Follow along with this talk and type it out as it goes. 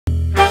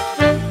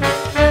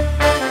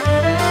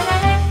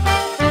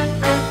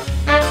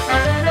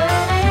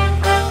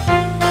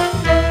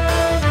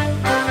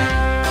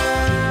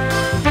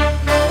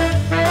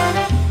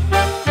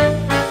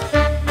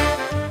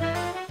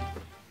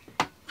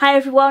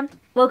everyone,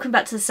 welcome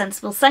back to the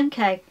Sensible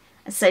SENCO.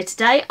 And so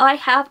today I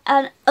have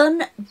an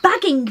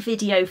unbagging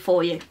video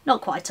for you, not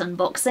quite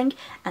unboxing,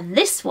 and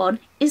this one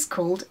is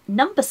called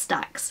Number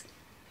Stacks.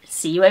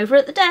 See you over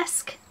at the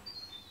desk.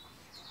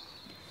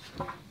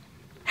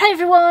 Hey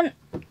everyone,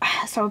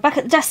 so we're back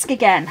at the desk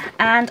again,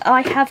 and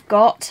I have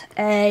got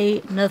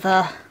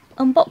another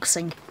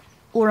unboxing,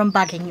 or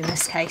unbagging in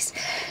this case.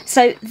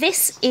 So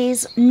this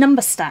is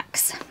Number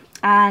Stacks,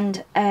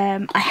 and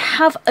I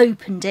have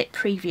opened it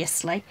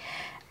previously,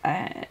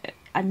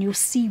 and you'll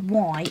see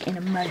why in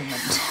a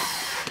moment.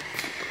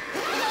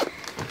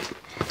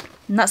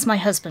 And that's my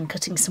husband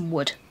cutting some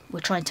wood. We're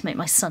trying to make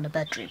my son a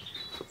bedroom.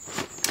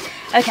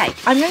 Okay,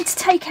 I'm going to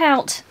take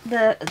out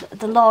the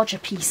larger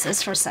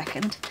pieces for a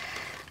second,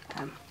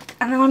 and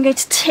then I'm going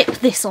to tip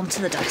this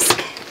onto the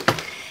desk.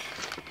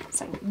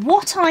 So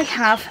what I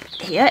have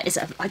here is,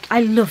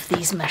 I love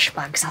these mesh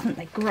bags, I think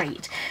they're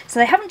great. So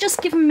they haven't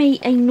just given me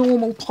a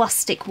normal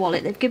plastic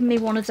wallet, they've given me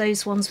one of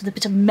those ones with a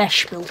bit of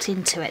mesh built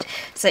into it.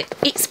 So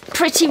it's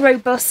pretty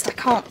robust, I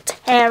can't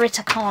tear it,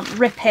 I can't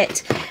rip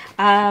it.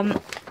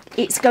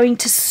 It's going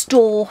to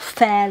store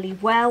fairly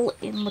well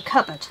in the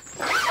cupboard.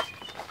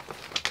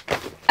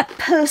 I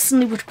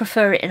personally would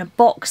prefer it in a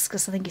box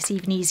because I think it's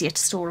even easier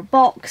to store a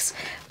box,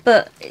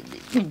 but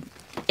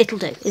it'll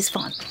do, it's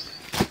fine.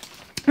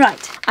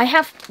 Right, I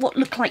have what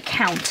look like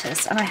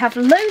counters, and I have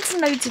loads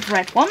and loads of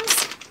red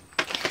ones,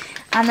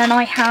 and then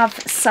I have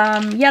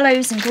some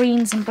yellows and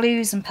greens and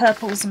blues and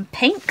purples and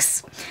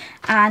pinks,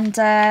 and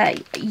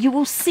you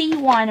will see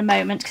why in a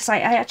moment, because I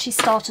actually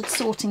started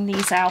sorting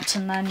these out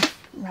and then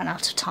ran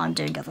out of time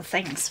doing other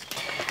things.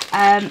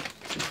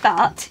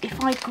 But if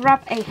I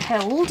grab a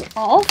hold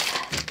of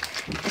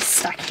this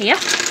stack here,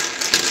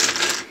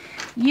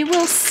 you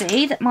will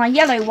see that my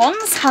yellow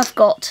ones have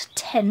got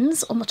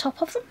 10s on the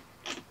top of them.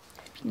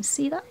 You can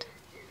see that.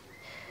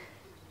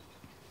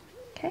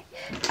 Okay,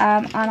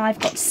 and I've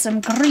got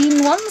some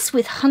green ones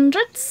with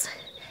 100s,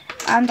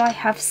 and I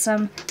have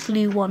some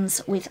blue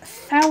ones with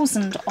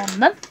 1,000 on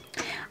them.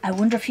 I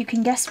wonder if you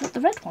can guess what the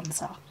red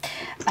ones are.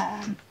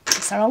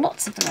 Because there are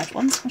lots of the red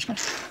ones. I'm just going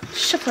to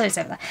shuffle those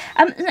over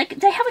there.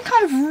 They have a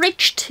kind of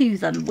ridge to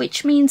them,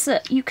 which means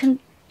that you can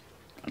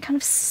kind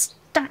of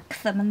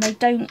stack them and they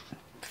don't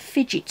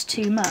fidget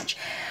too much.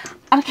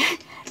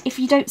 If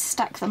you don't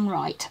stack them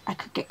right, I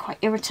could get quite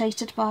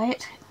irritated by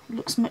it. It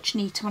looks much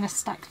neater when I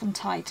stack them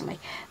tidily.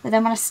 But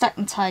then when I stack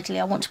them tidily,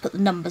 I want to put the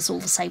numbers all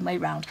the same way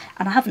round.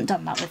 And I haven't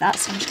done that with that,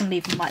 so I'm just going to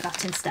leave them like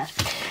that instead.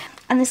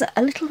 And there's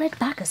a little red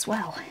bag as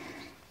well.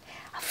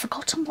 I've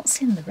forgotten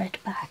what's in the red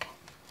bag.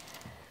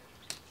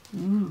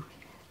 Ooh.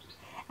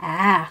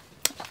 Ah,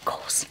 of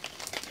course.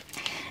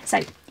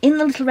 So, in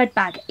the little red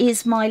bag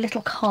is my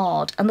little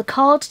card. And the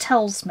card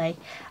tells me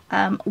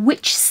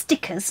which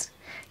stickers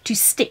to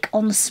stick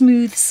on the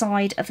smooth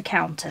side of the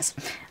counters.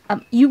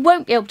 You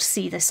won't be able to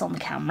see this on the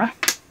camera.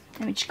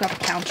 Let me just grab a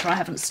counter I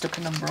haven't stuck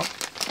a number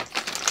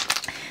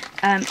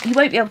on. You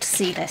won't be able to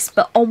see this,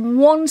 but on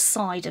one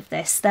side of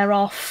this there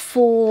are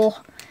 4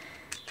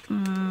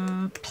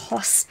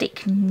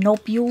 plastic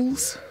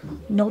nodules,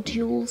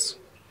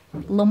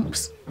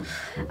 lumps,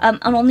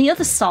 and on the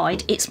other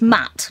side it's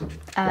matte,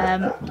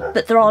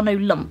 but there are no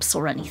lumps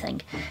or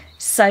anything.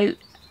 So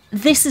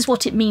this is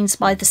what it means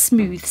by the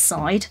smooth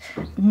side,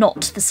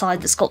 not the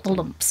side that's got the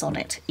lumps on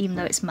it, even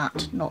though it's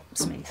matte, not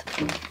smooth.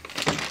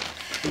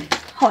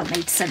 Oh, it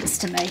made sense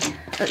to me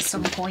at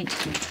some point.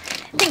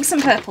 Pinks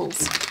and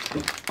purples.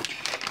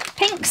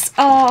 Pinks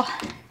are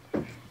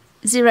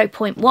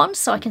 0.1,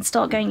 so I can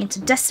start going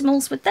into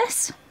decimals with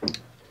this.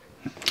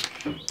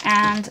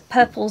 And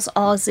purples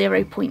are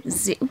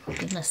 0.0.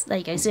 Goodness, there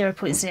you go,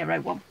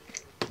 0.01.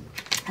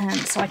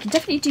 So I can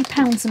definitely do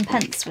pounds and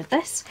pence with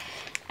this.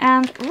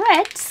 And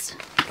reds,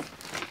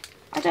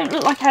 I don't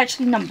look like I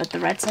actually numbered the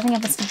reds. I think I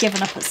must have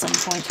given up at some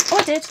point. Oh,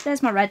 I did.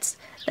 There's my reds.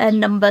 They're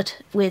numbered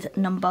with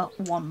number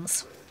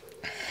 1s.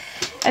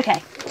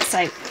 Okay,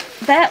 so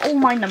they're all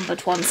my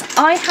numbered ones.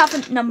 I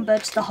haven't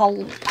numbered the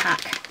whole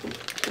pack.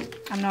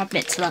 I'm going to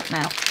admit to that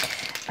now.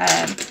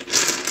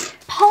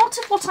 Part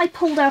of what I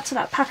pulled out of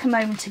that pack a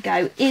moment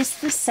ago is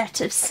the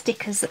set of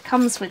stickers that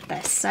comes with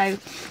this. So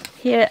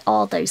here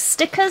are those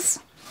stickers.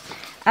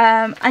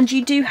 And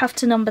you do have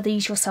to number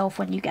these yourself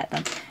when you get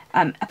them.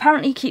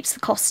 Apparently it keeps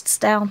the costs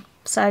down,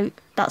 so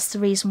that's the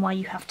reason why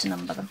you have to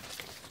number them.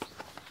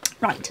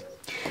 Right,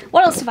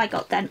 what else have I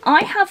got then?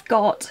 I have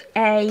got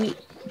a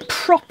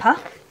proper,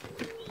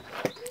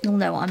 you'll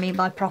know what I mean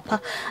by proper,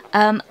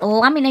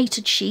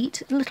 laminated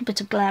sheet. A little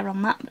bit of glare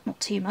on that, but not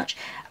too much.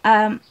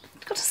 Got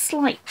a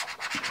slight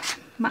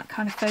matte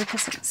kind of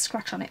focus, I can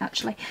scratch on it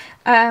actually.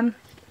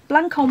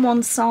 Blank on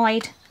one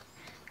side,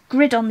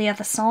 grid on the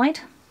other side.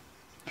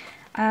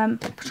 I'm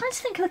trying to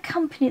think of the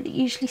company that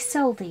usually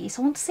sell these.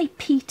 I want to say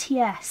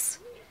PTS.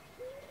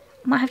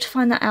 I might have to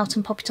find that out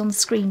and pop it on the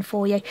screen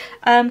for you.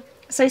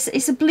 So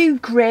it's a blue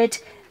grid.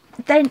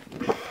 Then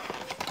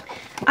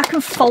I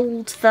can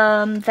fold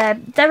them.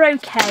 They're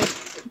okay.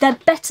 they're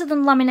better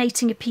than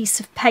laminating a piece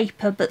of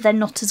paper, but they're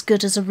not as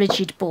good as a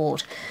rigid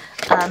board.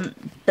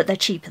 But they're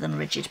cheaper than a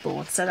rigid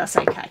board, so that's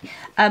okay.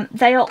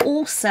 They are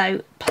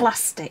also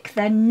plastic.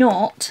 They're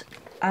not,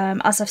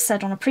 as I've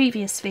said on a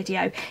previous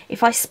video,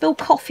 if I spill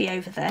coffee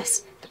over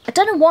this, I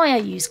don't know why I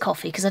use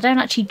coffee, because I don't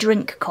actually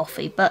drink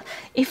coffee, but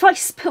if I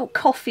spill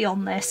coffee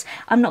on this,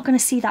 I'm not going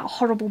to see that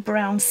horrible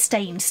brown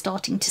stain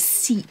starting to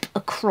seep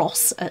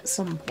across at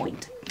some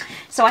point.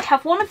 So I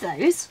have one of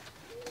those.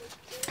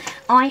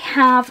 I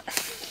have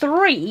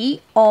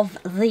 3 of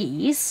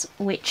these,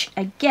 which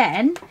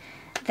again,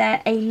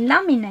 they're a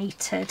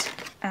laminated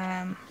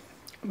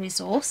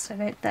resource.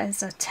 So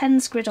there's a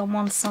tens grid on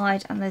one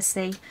side, and there's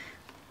the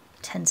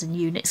tens and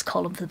units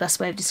column, for the best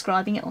way of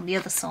describing it, on the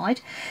other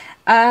side.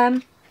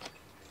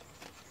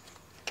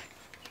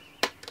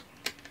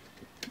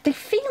 They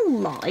feel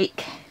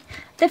like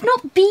they've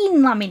not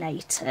been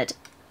laminated,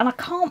 and I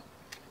can't...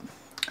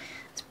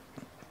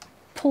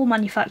 Poor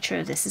manufacturer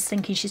of this is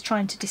thinking she's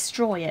trying to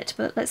destroy it,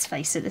 but let's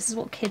face it, this is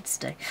what kids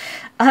do.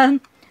 I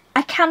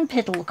can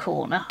piddle the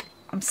corner.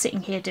 I'm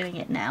sitting here doing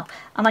it now,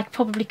 and I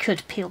probably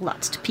could peel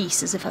that to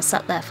pieces if I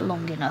sat there for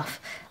long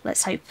enough.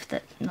 Let's hope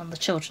that none of the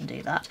children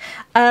do that.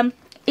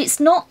 It's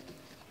not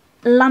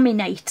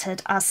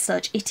laminated as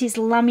such, it is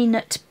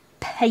laminate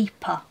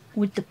paper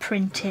with the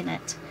print in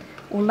it,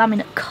 or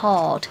laminate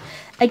card.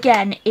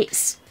 Again,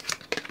 it's...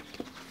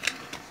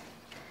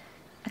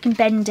 I can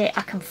bend it,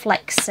 I can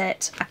flex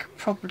it, I could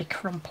probably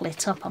crumple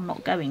it up, I'm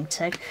not going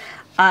to.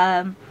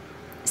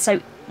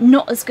 So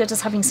not as good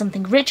as having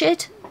something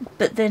rigid,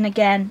 but then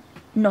again,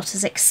 not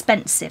as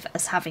expensive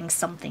as having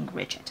something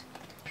rigid.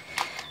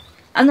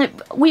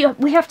 And we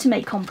have to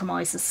make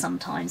compromises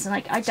sometimes, and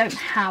I don't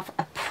have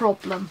a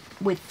problem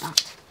with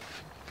that.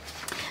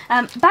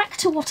 Back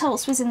to what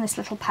else was in this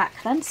little pack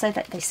then. So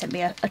that they sent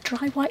me a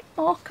dry white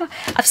marker.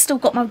 I've still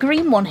got my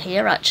green one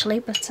here actually,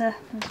 but there's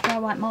a dry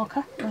white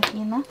marker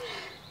working in there.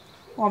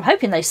 Well, I'm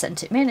hoping they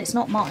sent it me and it's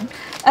not mine.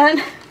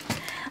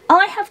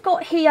 I have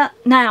got here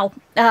now,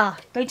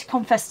 going to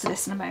confess to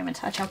this in a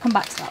moment, actually I'll come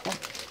back to that one.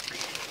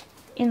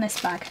 In this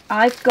bag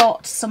I've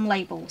got some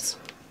labels.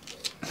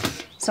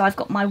 So I've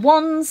got my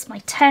 1s, my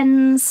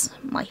 10s,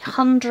 my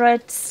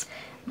 100s,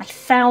 my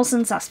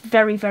 1000s, that's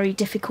very, very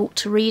difficult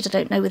to read. I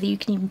don't know whether you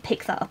can even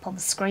pick that up on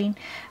the screen.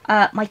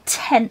 My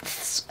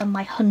 10ths and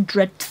my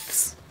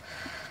 100ths.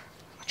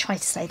 I try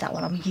to say that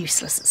one, I'm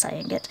useless at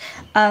saying it.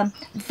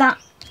 That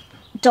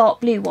dark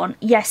blue one,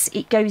 yes,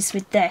 it goes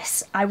with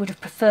this. I would have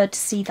preferred to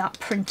see that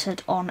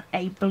printed on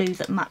a blue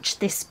that matched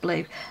this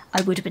blue.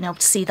 I would have been able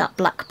to see that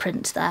black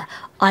print there.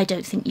 I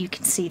don't think you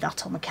can see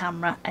that on the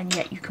camera, and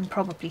yet you can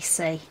probably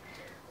see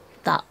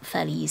that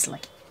fairly easily.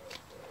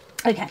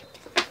 Okay,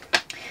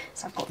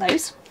 so I've got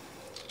those.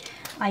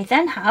 I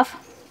then have,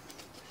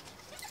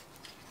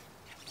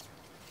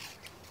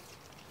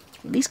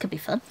 these could be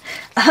fun,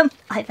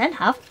 I then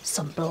have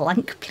some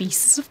blank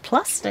pieces of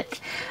plastic.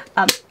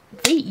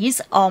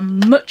 These are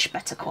much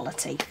better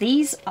quality.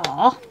 These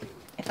are,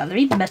 in fact they're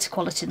even better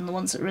quality than the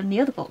ones that were in the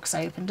other box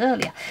I opened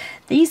earlier.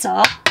 These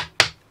are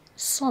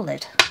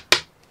solid.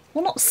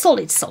 Well, not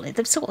solid,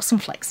 they've still got some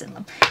flex in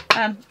them.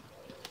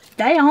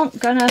 They aren't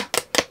gonna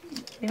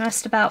be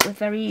messed about with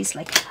very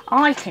easily.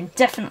 I can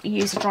definitely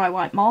use a dry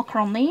white marker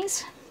on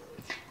these.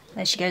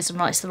 There she goes and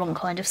writes the wrong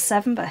kind of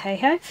 7, but hey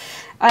ho.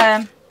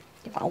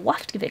 Give it a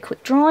waft, give it a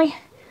quick dry,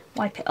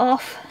 wipe it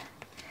off.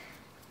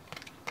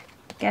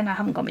 Again, I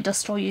haven't got my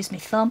duster, I'll use my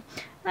thumb.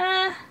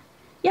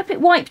 Yep, it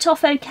wiped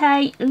off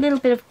okay. A little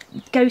bit of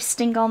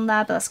ghosting on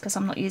there, but that's because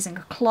I'm not using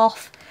a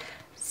cloth.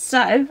 So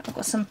I've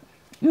got some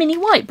mini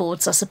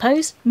whiteboards, I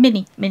suppose.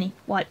 Mini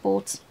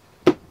whiteboards.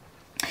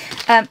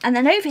 And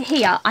then over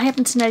here, I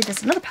happen to know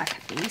there's another pack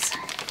of these.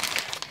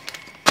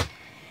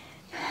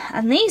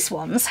 And these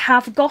ones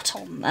have got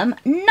on them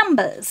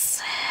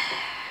numbers.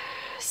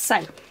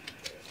 So,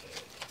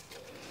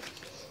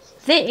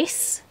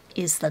 this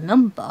is the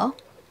number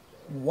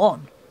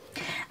 1.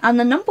 And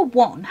the number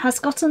 1 has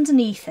got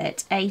underneath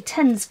it a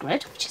tens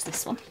grid, which is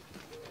this one.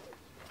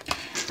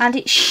 And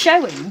it's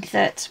showing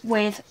that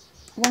with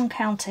one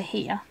counter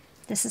here,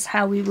 this is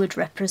how we would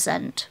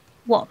represent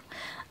 1.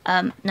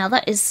 Now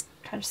that is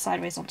kind of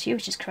sideways onto you,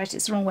 which is correct.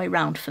 It's the wrong way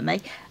round for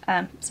me.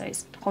 So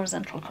it's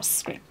horizontal across the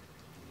screen.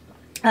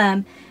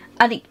 And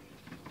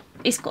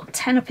it's got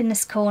 10 up in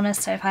this corner,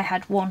 so if I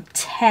had 1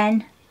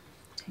 10,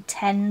 so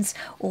tens,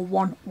 or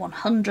 1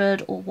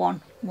 100, or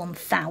 1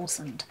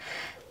 1000,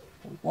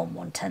 or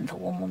 1 1/10,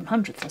 or 1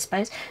 100th, I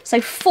suppose.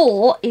 So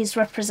 4 is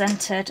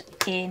represented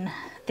in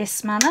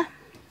this manner.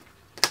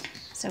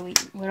 So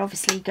we're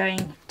obviously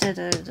going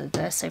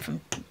so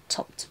from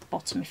top to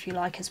bottom, if you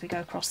like, as we go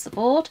across the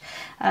board.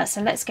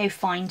 So let's go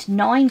find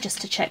 9 just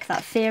to check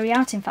that theory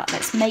out. In fact,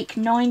 let's make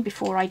 9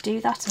 before I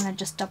do that and then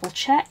just double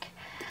check.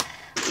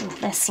 Ooh,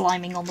 they're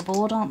sliming on the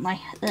board, aren't they?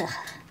 Ugh.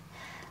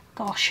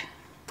 Gosh.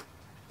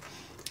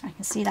 I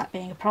can see that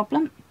being a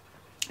problem.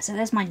 So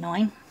there's my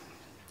 9.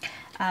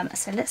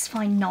 So let's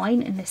find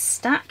 9 in this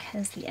stack.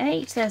 There's the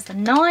 8, there's the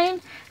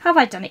 9. Have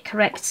I done it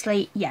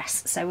correctly?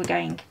 Yes. So we're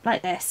going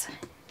like this.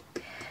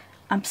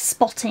 I'm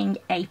spotting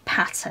a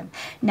pattern.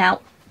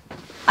 Now,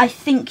 I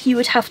think you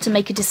would have to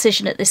make a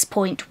decision at this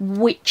point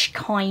which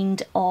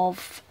kind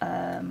of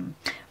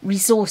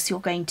resource you're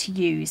going to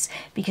use,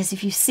 because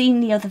if you've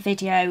seen the other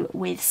video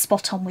with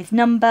spot on with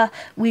number,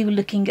 we were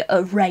looking at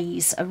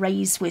arrays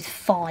with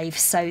 5,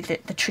 so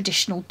that the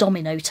traditional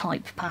domino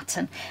type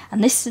pattern,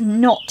 and this is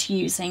not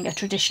using a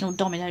traditional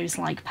dominoes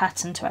like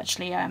pattern to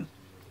actually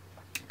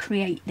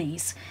create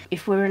these.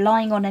 If we're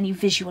relying on any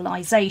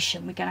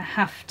visualization, we're going to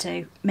have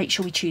to make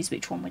sure we choose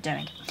which one we're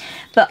doing.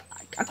 But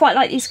I quite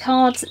like these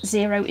cards.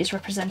 0 is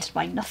represented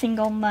by nothing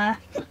on there.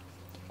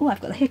 Oh,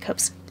 I've got the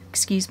hiccups.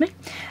 Excuse me.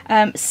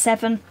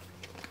 7.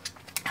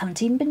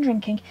 Haven't even been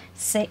drinking.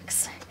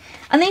 6.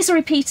 And these are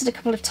repeated a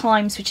couple of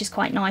times, which is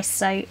quite nice.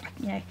 So, you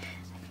know,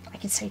 I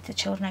could say to the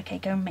children, okay,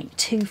 go and make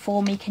 2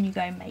 for me. Can you go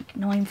and make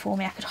 9 for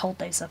me? I could hold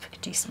those up. I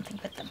could do something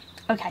with them.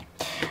 Okay.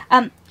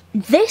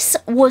 This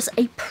was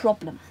a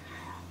problem.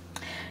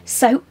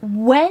 So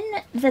when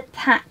the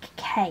pack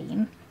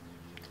came,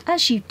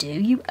 as you do,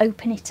 you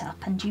open it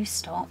up and you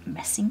start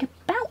messing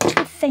about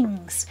with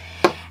things.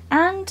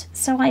 And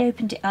so I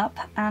opened it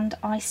up and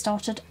I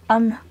started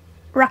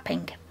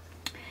unwrapping.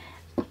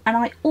 And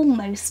I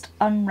almost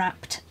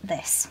unwrapped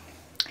this.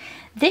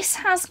 This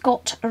has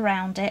got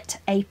around it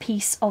a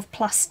piece of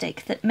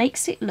plastic that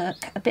makes it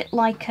look a bit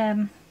like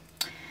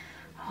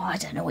I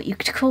don't know what you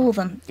could call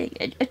them.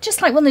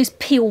 Just like one of those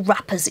peel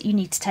wrappers that you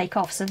need to take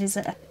off. So there's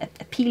a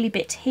peely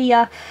bit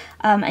here.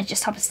 It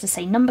just happens to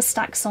say number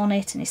stacks on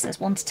it, and it says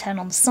 1 to 10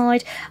 on the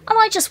side. And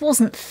I just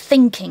wasn't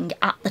thinking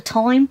at the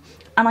time,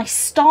 and I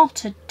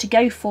started to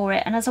go for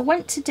it. And as I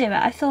went to do it,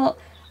 I thought,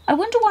 I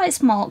wonder why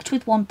it's marked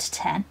with 1 to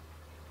 10.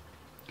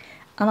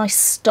 And I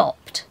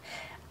stopped.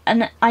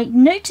 And I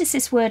noticed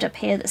this word up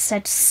here that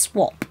said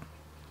swap.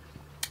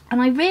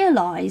 And I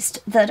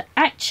realised that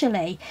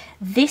actually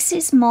this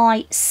is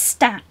my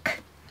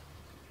stack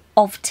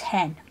of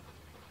 10.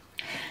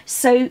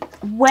 So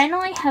when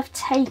I have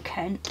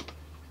taken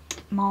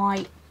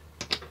my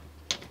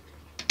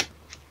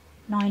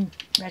 9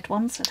 red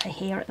ones that are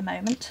here at the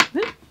moment,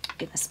 ooh,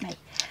 goodness me,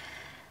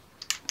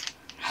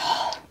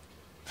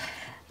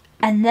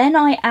 and then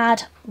I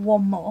add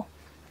 1 more,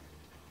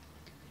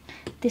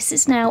 this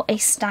is now a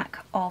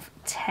stack of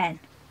 10.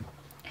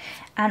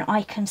 And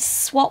I can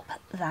swap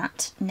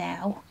that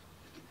now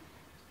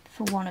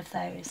for one of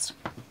those.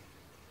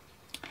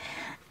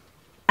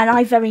 And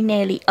I very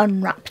nearly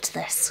unwrapped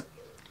this.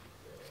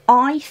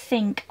 I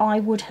think I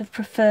would have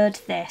preferred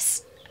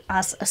this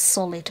as a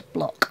solid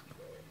block.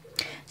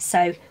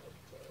 So,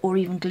 or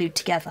even glued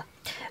together.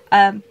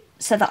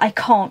 So that I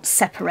can't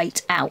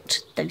separate out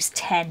those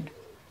 10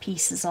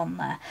 pieces on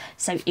there.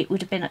 So it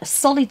would have been a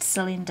solid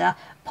cylinder,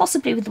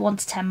 possibly with the 1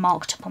 to 10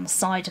 marked up on the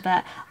side of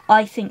it.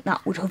 I think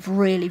that would have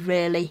really,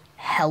 really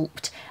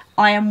helped.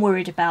 I am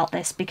worried about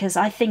this because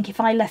I think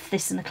if I left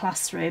this in a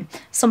classroom,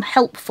 some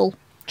helpful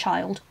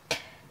child,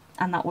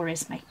 and that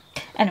worries me.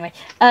 Anyway,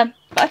 but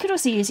I could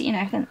also use it, you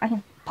know, I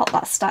can pop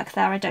that stack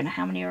there. I don't know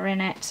how many are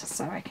in it,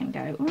 so I can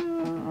go,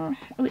 oh,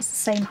 it's the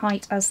same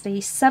height as the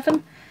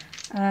 7.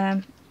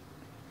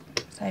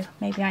 So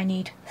maybe I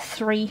need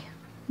 3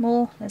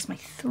 more. There's my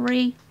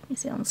 3. You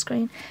see it on the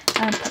screen.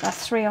 Put that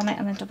 3 on it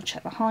and then double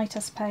check the height, I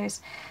suppose.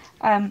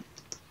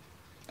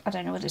 I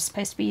don't know whether it's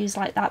supposed to be used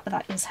like that, but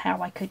that is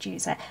how I could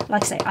use it.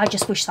 Like I say, I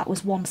just wish that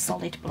was one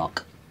solid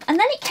block. And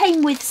then it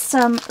came with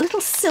some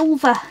little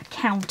silver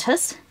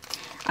counters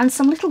and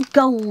some little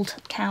gold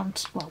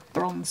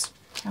bronze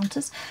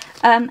counters.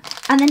 And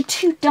then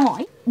 2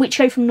 die, which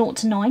go from 0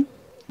 to 9.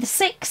 The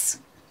 6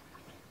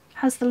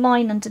 has the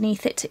line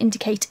underneath it to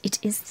indicate it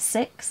is the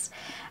 6.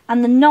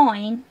 And the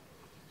 9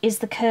 is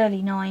the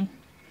curly 9.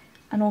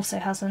 And also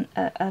has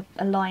a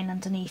line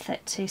underneath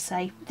it to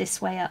say this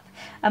way up.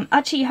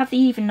 Actually, you have the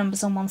even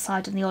numbers on one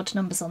side and the odd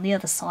numbers on the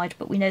other side,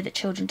 but we know that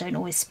children don't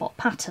always spot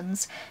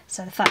patterns,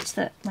 so the fact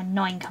that when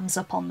 9 comes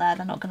up on there,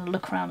 they're not going to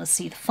look around and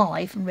see the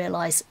 5 and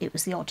realise it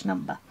was the odd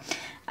number.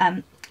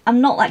 I'm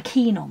not that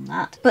keen on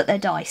that, but they're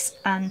dice,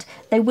 and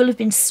they will have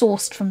been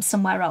sourced from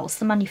somewhere else.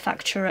 The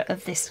manufacturer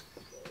of this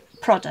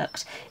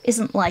product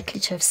isn't likely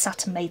to have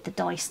sat and made the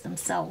dice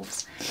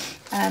themselves.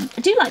 I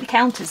do like the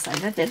counters though.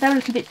 They're a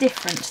little bit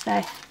different.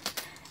 They're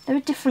a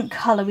different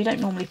colour. We don't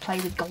normally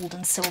play with gold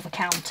and silver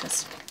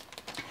counters.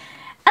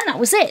 And that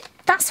was it.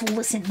 That's all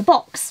that's in the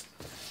box.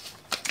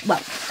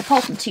 Well,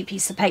 apart from 2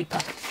 pieces of paper.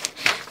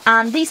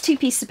 And these 2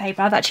 pieces of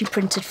paper I've actually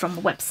printed from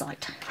the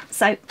website.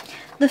 So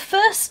the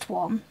first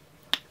one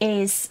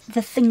is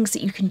the things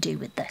that you can do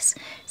with this.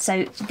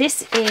 So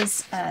this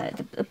is,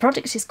 the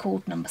product is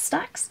called Number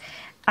Stacks.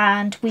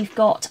 And we've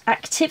got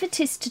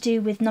activities to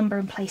do with number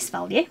and place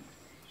value.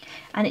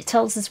 And it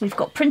tells us we've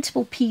got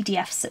printable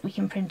PDFs that we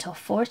can print off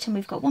for it. And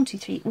we've got 1, 2,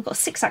 3, we've got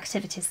 6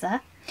 activities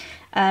there.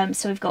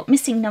 So we've got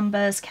missing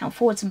numbers, count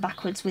forwards and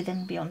backwards within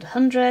and beyond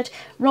 100,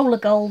 roll a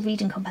goal,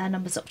 read and compare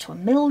numbers up to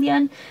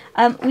 1,000,000.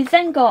 We've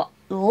then got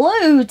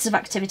loads of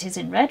activities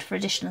in red for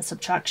addition and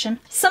subtraction.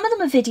 Some of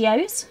them are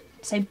videos,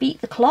 So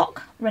beat the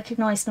clock,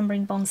 recognise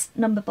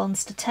number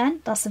bonds to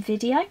 10, that's a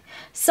video.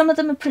 Some of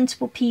them are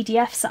printable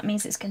PDFs, that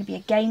means it's going to be a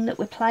game that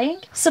we're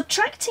playing.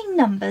 Subtracting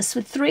numbers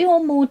with 3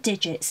 or more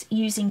digits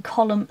using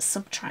column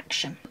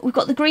subtraction. We've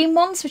got the green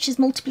ones, which is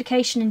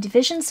multiplication and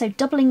division, so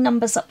doubling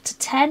numbers up to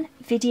 10,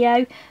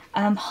 video.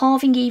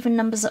 Halving even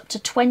numbers up to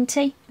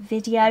 20,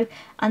 video,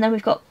 and then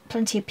we've got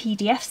plenty of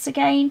PDFs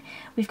again.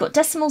 We've got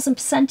decimals and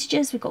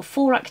percentages, we've got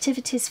 4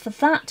 activities for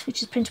that,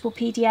 which is printable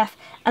PDF,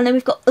 and then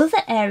we've got other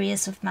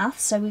areas of math,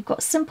 so we've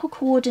got simple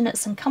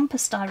coordinates and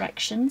compass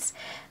directions,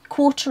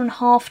 quarter and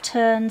half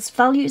turns,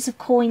 values of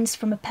coins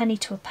from a penny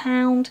to a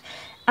pound,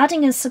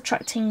 adding and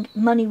subtracting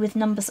money with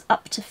numbers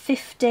up to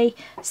 50,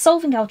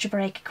 solving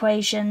algebraic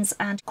equations,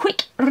 and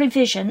quick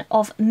revision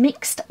of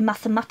mixed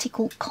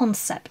mathematical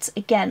concepts.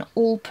 Again,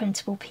 all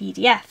printable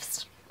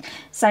PDFs.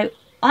 So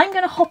I'm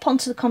going to hop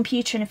onto the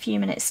computer in a few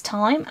minutes'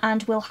 time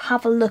and we'll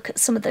have a look at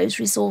some of those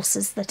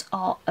resources that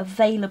are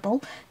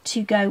available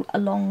to go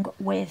along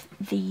with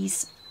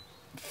these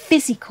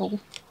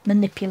physical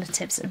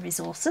manipulatives and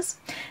resources.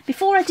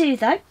 Before I do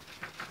though,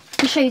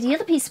 I'll show you the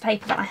other piece of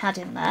paper that I had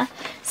in there.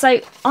 So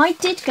I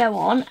did go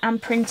on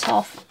and print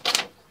off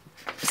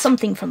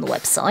something from the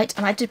website,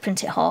 and I did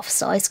print it half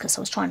size because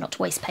I was trying not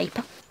to waste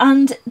paper.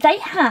 And they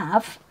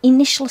have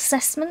initial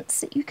assessments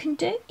that you can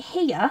do.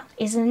 Here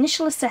is an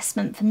initial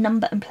assessment for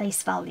number and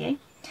place value.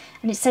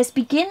 And it says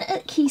begin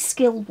at key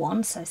skill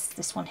 1, so it's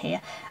this one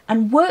here,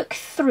 and work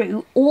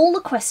through all the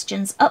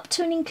questions up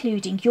to and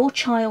including your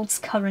child's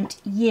current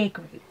year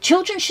group.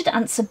 Children should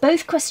answer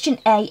both question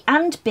A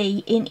and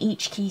B in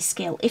each key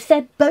skill. If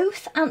they're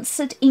both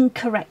answered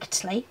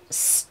incorrectly,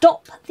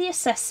 stop the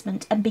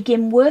assessment and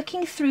begin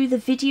working through the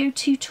video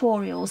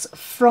tutorials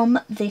from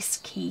this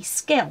key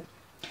skill.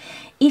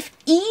 If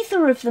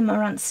either of them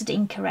are answered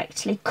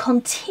incorrectly,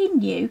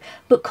 continue,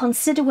 but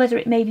consider whether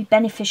it may be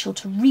beneficial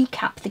to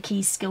recap the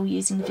key skill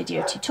using the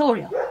video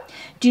tutorial.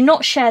 Do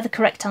not share the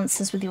correct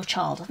answers with your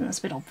child. I think that's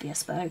a bit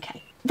obvious, but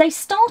okay. They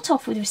start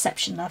off with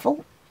reception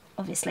level,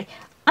 obviously.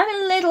 I'm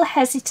a little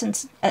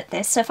hesitant at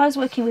this, so if I was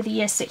working with a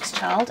year 6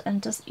 child,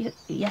 and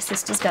yes,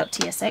 this does go up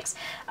to year 6,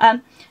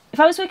 if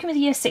I was working with a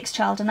year 6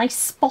 child and they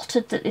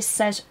spotted that this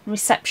said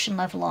reception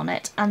level on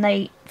it, and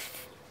they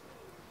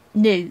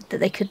knew that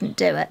they couldn't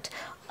do it,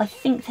 I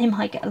think they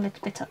might get a little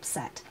bit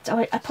upset.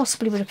 So I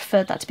possibly would have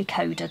preferred that to be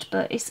coded,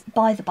 but it's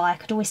by the by, I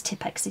could always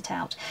tip exit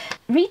out.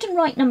 Read and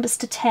write numbers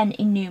to 10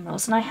 in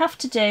numerals, and I have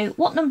to do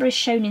what number is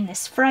shown in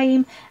this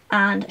frame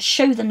and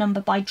show the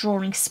number by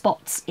drawing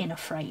spots in a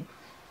frame.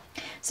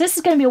 So this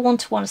is going to be a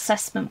one-to-one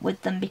assessment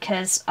with them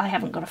because I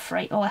haven't got a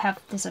frame. Oh,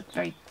 there's a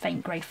very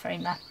faint grey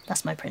frame there.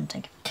 That's my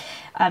printing.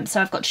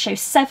 So I've got to show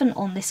 7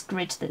 on this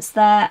grid that's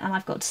there, and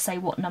I've got to say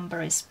what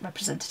number is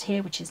represented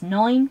here, which is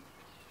 9.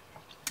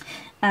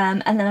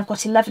 And then I've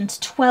got 11 to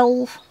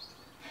 12.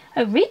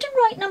 Oh, read and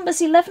write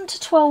numbers 11 to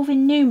 12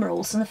 in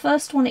numerals, and the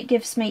first one it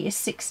gives me is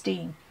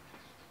 16.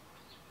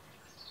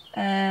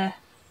 I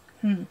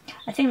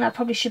think that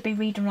probably should be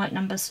read and write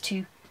numbers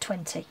to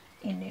 20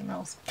 in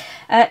numerals.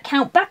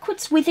 Count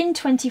backwards within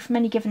 20 from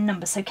any given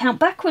number. So count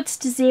backwards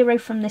to 0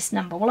 from this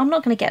number. Well, I'm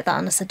not going to get that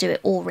unless I do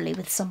it orally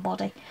with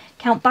somebody.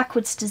 Count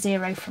backwards to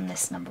 0 from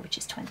this number, which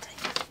is 20.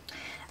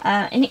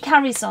 And it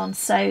carries on.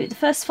 So the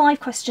first 5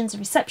 questions are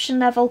reception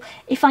level.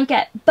 If I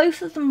get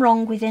both of them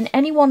wrong within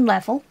any one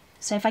level,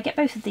 so if I get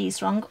both of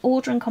these wrong,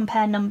 order and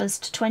compare numbers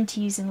to 20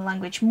 using the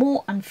language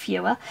more and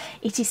fewer,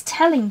 it is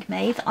telling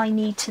me that I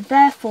need to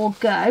therefore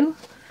go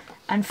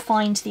and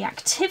find the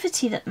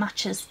activity that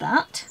matches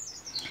that.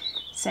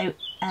 So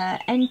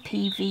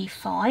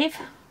NPV5,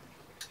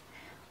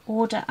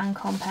 order and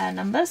compare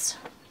numbers.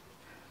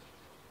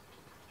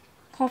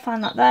 I'll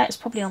find that there. It's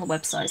probably on the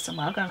website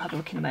somewhere. I'll go and have a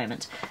look in a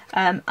moment.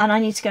 And I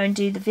need to go and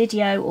do the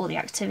video or the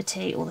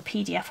activity or the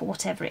PDF or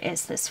whatever it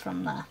is that's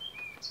from there.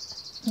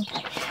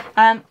 Okay.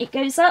 It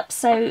goes up.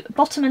 So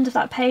bottom end of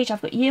that page,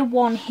 I've got year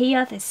 1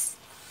 here. There's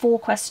 4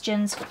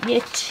 questions. Year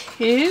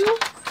 2.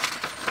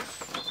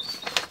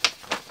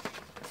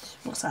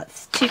 What's that?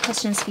 2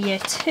 questions for year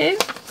 2.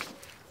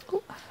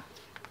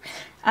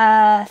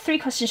 3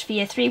 questions for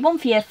year 3, 1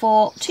 for year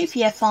 4, 2 for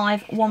year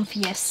 5, 1 for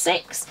year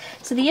 6.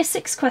 So the year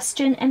 6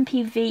 question,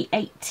 MPV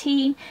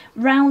 18,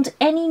 round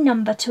any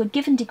number to a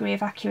given degree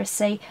of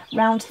accuracy,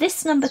 round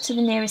this number to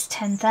the nearest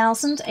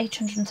 10,000,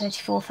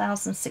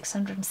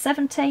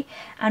 834,670,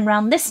 and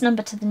round this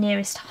number to the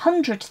nearest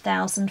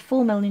 100,000,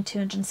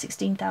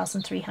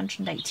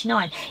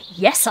 4,216,389.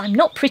 Yes, I'm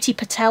not Pretty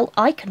Patel,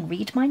 I can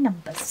read my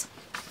numbers.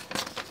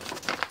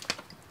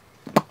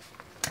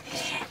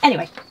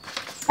 Anyway.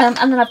 And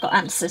then I've got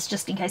answers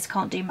just in case I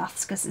can't do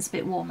maths because it's a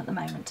bit warm at the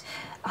moment.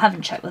 I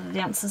haven't checked whether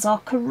the answers are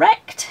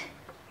correct.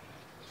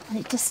 And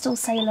it does still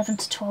say 11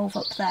 to 12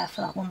 up there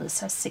for that one that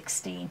says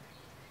 16.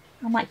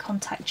 I might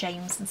contact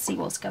James and see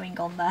what's going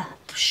on there.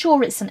 I'm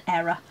sure it's an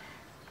error.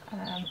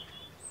 And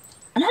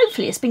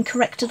hopefully it's been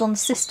corrected on the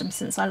system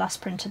since I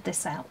last printed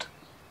this out,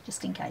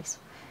 just in case.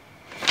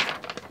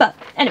 But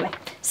anyway,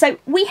 so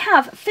we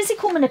have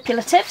physical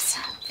manipulatives,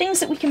 things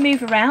that we can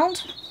move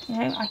around. You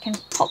know, I can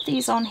pop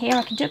these on here,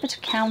 I can do a bit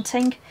of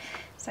counting.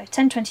 So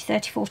 10, 20,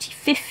 30, 40,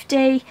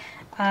 50.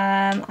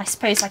 I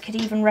suppose I could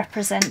even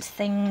represent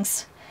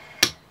things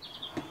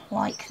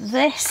like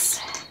this.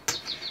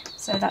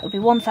 So that would be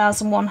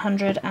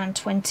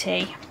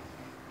 1,123.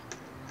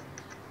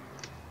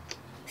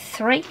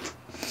 I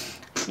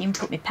can even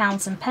put my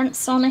pounds and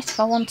pence on it if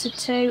I wanted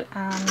to,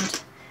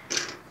 and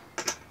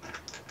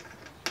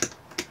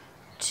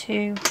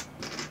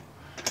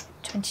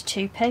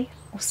 22p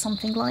or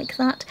something like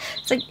that.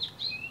 So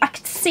I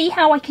could see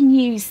how I can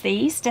use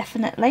these,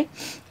 definitely.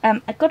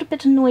 I got a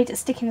bit annoyed at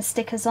sticking the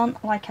stickers on,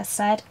 like I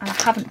said, and I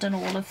haven't done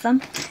all of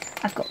them.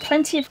 I've got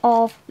plenty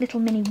of little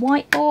mini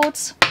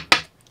whiteboards.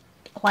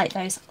 I like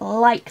those, I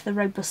like the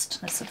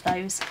robustness of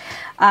those.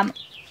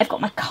 I've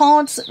got my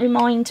cards that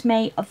remind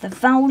me of the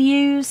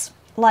values,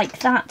 like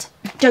that.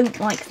 Don't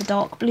like the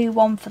dark blue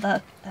one for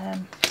the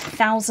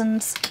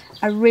thousands.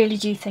 I really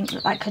do think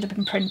that could have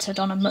been printed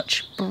on a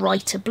much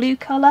brighter blue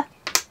colour.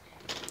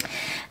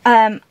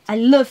 I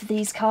love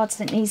these cards.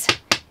 I think these,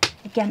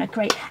 again, are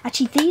great.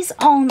 Actually, these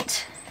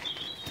aren't...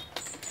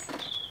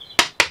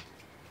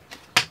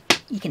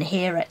 You can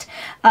hear it.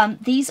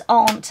 These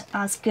aren't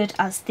as good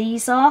as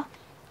these are.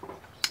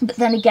 But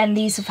then again,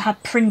 these have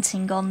had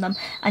printing on them,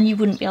 and you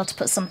wouldn't be able to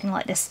put something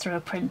like this through a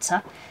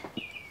printer.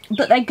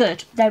 But they're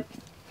good.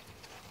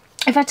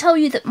 If I tell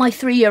you that my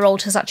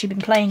 3-year-old has actually been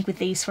playing with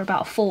these for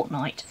about a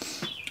fortnight,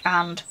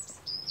 and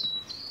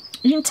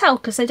you can tell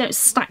because they don't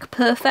stack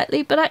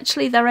perfectly, but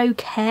actually they're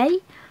okay.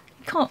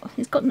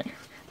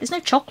 There's no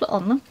chocolate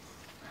on them.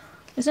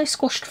 There's no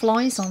squashed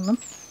flies on them,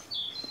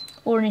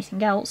 or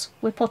anything else.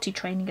 We're potty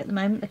training at the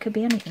moment. There could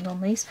be anything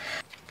on these.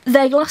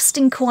 They're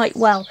lasting quite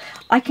well.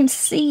 I can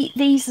see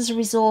these as a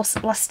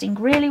resource lasting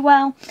really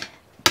well.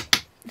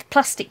 The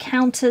plastic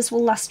counters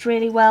will last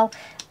really well.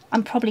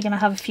 I'm probably going to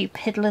have a few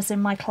piddlers in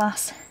my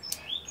class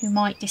who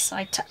might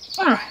decide to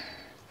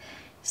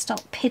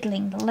start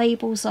piddling the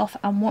labels off,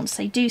 and once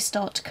they do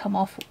start to come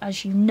off,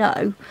 as you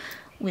know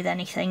with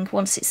anything,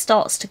 once it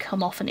starts to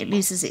come off and it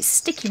loses its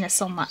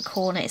stickiness on that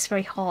corner, it's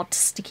very hard to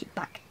stick it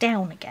back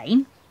down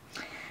again.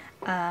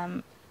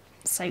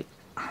 So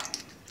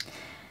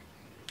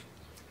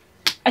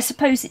I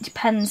suppose it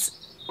depends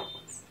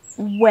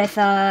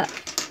whether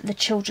the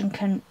children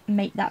can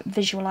make that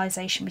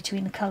visualisation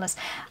between the colours.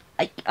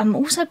 I'm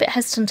also a bit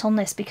hesitant on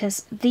this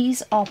because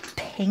these are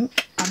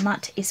pink and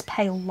that is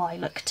pale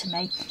lilac to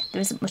me.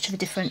 There isn't much of a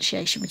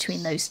differentiation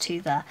between those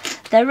two there.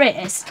 There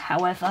is,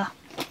 however,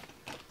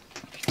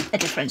 a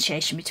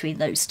differentiation between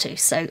those two,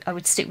 so I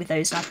would stick with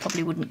those, and I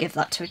probably wouldn't give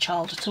that to a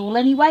child at all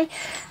anyway.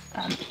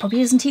 It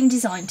probably isn't even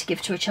designed to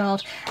give to a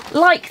child.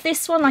 Like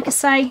this one, like I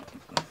say,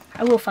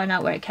 I will find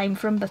out where it came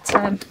from, but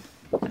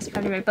that's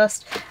fairly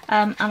robust.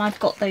 And I've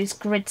got those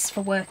grids for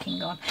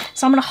working on.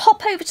 So I'm going to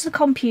hop over to the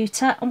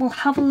computer and we'll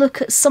have a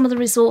look at some of the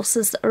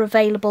resources that are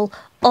available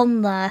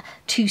on there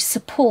to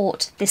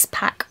support this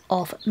pack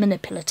of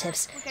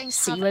manipulatives.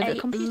 See you over the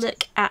computer.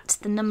 Look at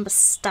the number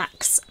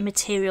stacks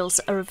materials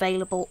that are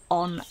available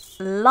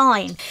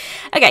online.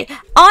 Okay,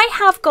 I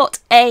have got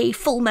a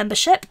full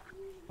membership.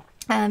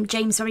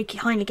 James very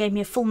kindly gave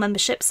me a full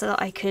membership so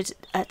that I could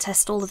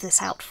test all of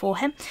this out for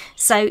him.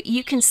 So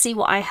you can see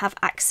what I have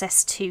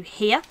access to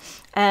here.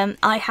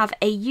 I have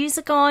a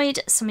user guide,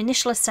 some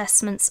initial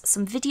assessments,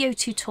 some video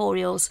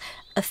tutorials,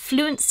 a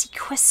fluency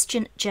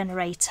question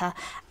generator,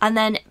 and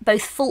then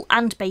both full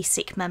and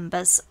basic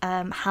members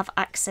have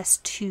access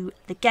to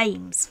the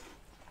games.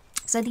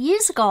 So the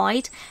user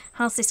guide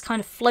has this kind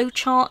of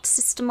flowchart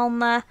system on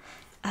there.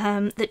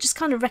 That just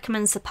kind of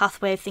recommends the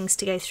pathway of things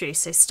to go through.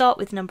 So start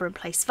with number and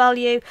place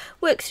value,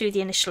 work through the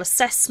initial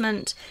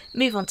assessment,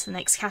 move on to the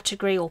next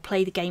category, or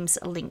play the games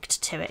that are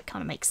linked to it.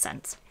 Kind of makes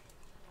sense.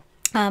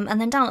 And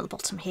then down at the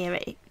bottom here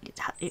it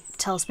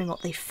tells me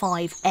what the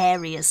 5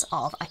 areas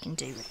are that I can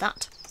do with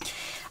that.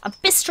 A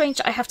bit strange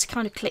that I have to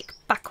kind of click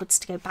backwards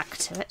to go back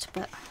to it,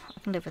 but I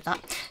can live with that.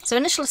 So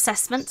initial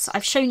assessments,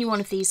 I've shown you one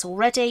of these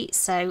already.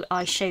 So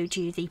I showed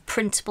you the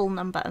printable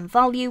number and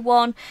value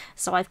one.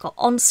 So I've got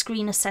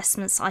on-screen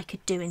assessments I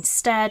could do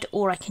instead,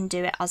 or I can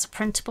do it as a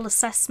printable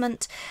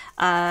assessment.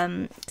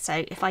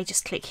 So if I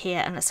just click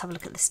here and let's have a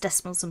look at this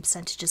decimals and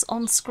percentages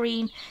on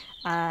screen.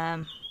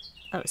 Oh,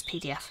 it's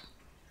PDF.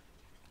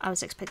 I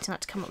was expecting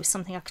that to come up with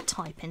something I could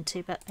type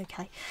into, but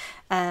okay.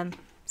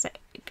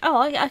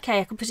 Okay,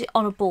 I can put it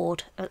on a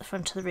board at the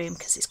front of the room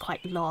because it's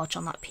quite large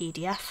on that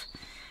PDF.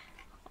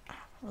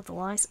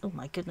 Otherwise, oh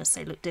my goodness,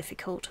 they look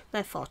difficult.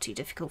 They're far too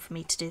difficult for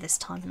me to do this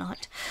time of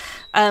night.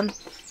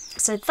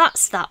 So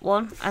that's that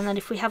one. And then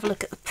if we have a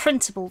look at the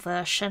printable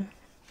version,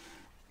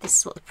 this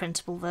is what the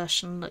printable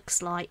version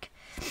looks like.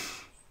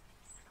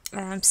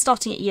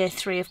 Starting at year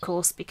 3, of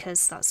course,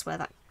 because that's where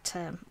that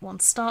one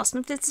starts.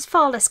 And there's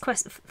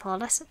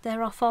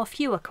there are far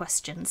fewer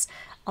questions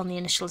on the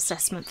initial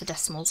assessment for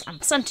decimals and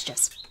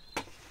percentages.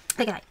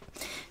 Okay,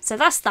 so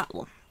that's that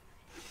one.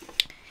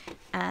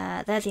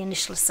 They're the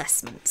initial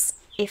assessments.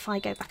 If I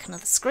go back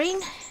another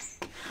screen,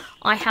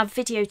 I have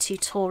video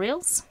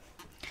tutorials.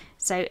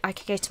 So I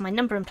could go to my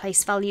number and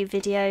place value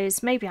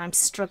videos. Maybe I'm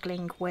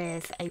struggling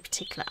with a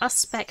particular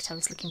aspect. I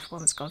was looking for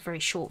one that's got a very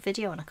short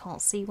video and I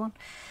can't see one.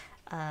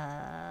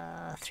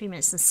 3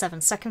 minutes and 7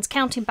 seconds.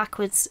 Counting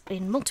backwards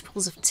in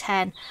multiples of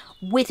 10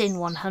 within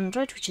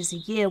 100, which is a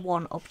year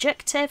 1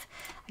 objective.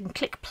 I can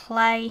click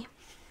play.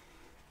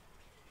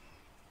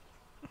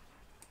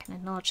 I can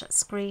enlarge that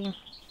screen.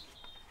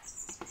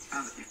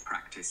 Now that you've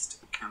practiced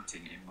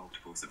counting in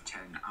multiples of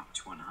 10 up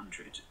to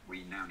 100,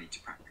 we now need to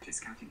practice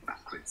counting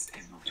backwards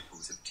in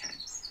multiples of 10.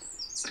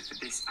 So for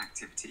this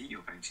activity,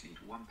 you're going to need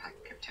 1 pack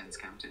of tens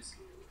counters,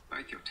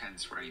 both your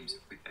tens frames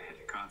with the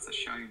header cards as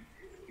shown,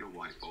 your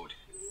whiteboard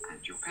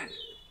and your pen.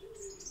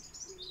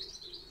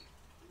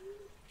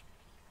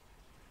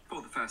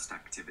 For the first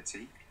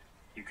activity,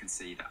 you can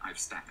see that I've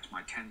stacked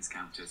my tens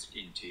counters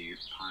into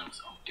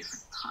piles of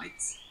different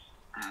heights,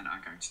 and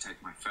I'm going to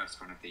take my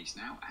first one of these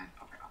now and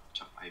pop it up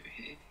top over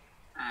here,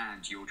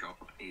 and your job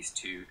is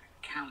to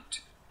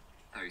count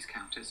those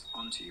counters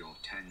onto your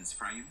tens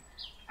frame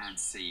and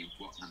see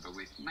what number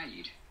we've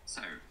made.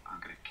 So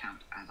I'm going to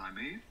count as I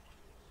move: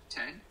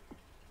 10,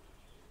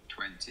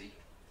 20,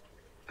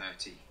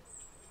 30,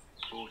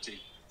 40,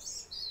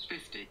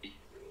 50,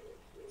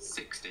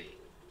 60,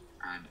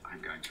 and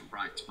I'm going to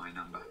write my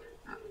number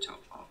at the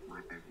top of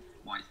my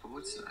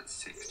whiteboard, so that's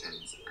 6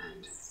 tens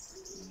and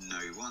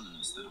no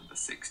ones, the number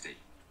 60.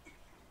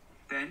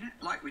 Then,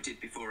 like we did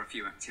before a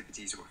few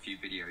activities or a few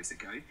videos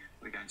ago,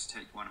 we're going to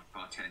take one of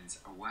our tens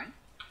away,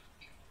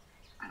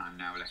 and I'm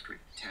now left with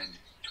 10,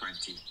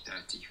 20,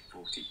 30,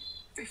 40,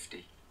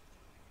 50.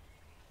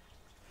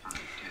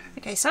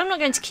 Okay, so I'm not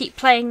going to keep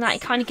playing that.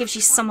 It kind of gives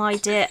you some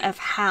idea of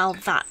how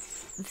that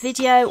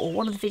video, or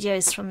one of the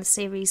videos from the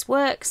series,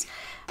 works.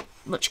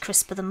 Much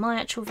crisper than my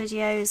actual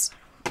videos.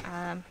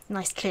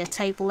 Nice clear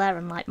table there,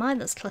 unlike mine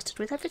that's cluttered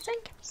with everything.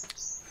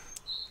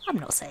 I'm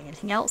not saying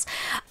anything else.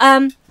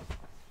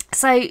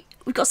 So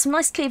we've got some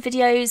nice clear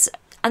videos,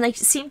 and they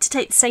seem to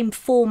take the same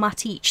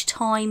format each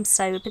time,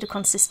 so a bit of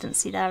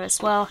consistency there as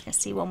well. I can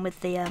see one with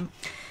the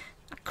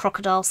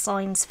crocodile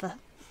signs, for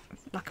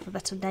lack of a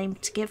better name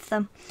to give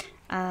them,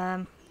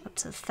 up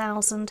to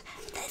 1,000.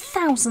 The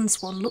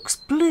thousands one looks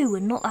blue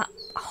and not that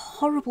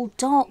horrible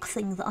dark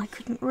thing that I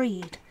couldn't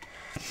read.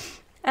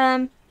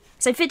 So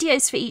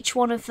videos for each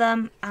one of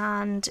them,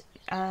 and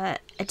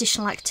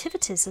additional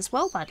activities as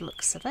well by the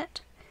looks of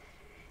it.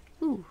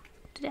 Ooh,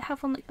 did it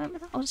have one that went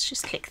with that? Oh, let's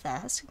just click there.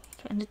 Let's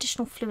get an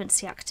additional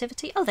fluency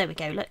activity. Oh, there we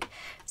go, look.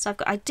 So I've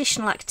got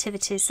additional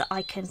activities that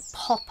I can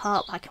pop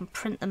up, I can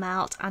print them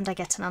out, and I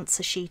get an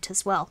answer sheet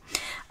as well.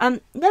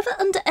 Never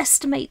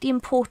underestimate the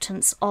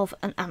importance of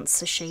an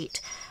answer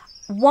sheet.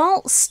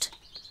 Whilst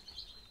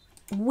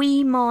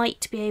we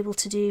might be able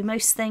to do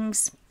most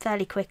things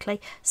fairly quickly,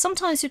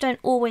 sometimes we don't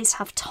always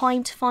have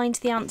time to find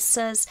the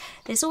answers.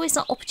 There's always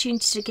that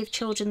opportunity to give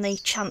children the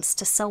chance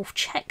to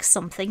self-check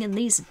something, and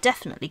these are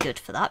definitely good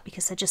for that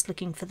because they're just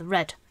looking for the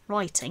red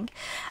writing.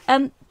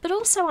 But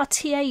also our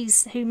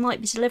TAs who might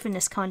be delivering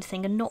this kind of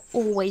thing are not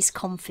always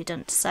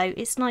confident, so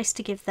it's nice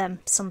to give them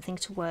something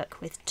to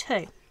work with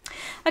too.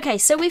 Okay,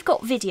 so we've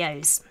got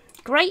videos.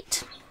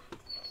 Great.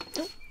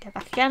 Oh, go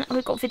back again. And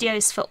we've got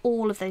videos for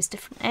all of those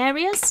different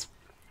areas.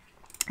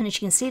 And as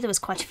you can see, there was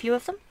quite a few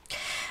of them.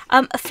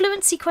 A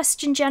fluency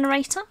question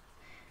generator.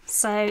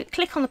 So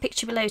click on the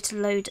picture below to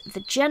load the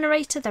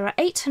generator. There are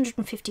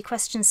 850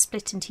 questions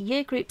split into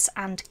year groups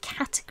and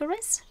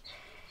categories.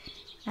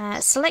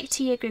 Select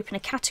a year group and a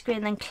category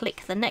and then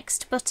click the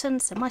next button.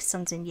 So my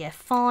son's in year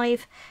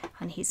 5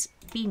 and he's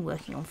been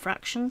working on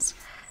fractions.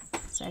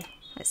 So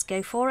let's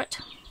go for it.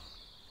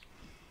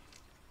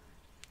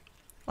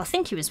 Well, I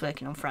think he was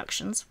working on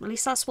fractions. At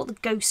least that's what the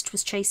ghost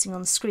was chasing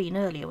on the screen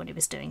earlier when he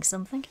was doing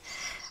something.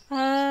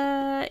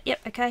 Yep,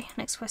 okay,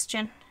 next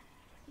question.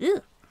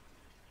 Ew.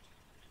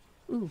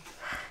 Ooh,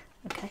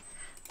 okay.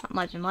 That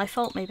might be my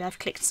fault. Maybe I've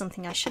clicked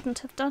something I shouldn't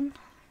have done.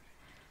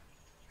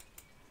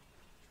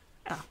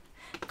 Ah.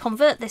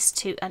 Convert this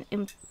to an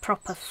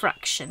improper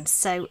fraction.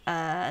 So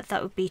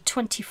that would be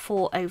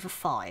 24 over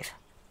 5.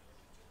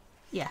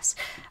 Yes.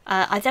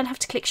 I then have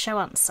to click show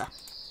answer.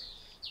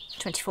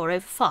 24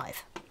 over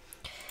 5.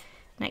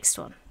 Next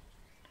one.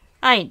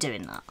 I ain't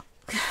doing that.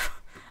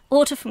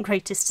 Order from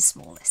greatest to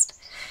smallest.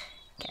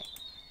 Okay.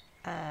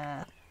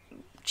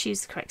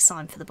 Choose the correct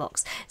sign for the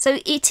box. So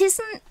it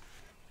isn't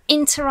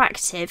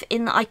interactive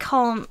in that I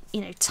can't,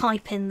 you know,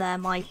 type in there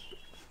my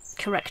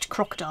correct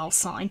crocodile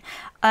sign,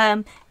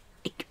 or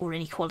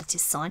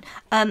inequalities sign.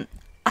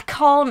 I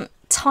can't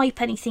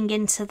type anything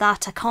into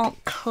that. I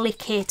can't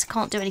click it. I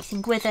can't do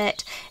anything with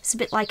it. It's a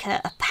bit like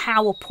a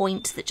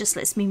PowerPoint that just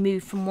lets me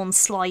move from one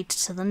slide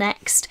to the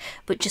next,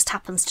 but just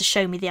happens to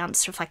show me the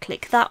answer if I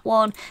click that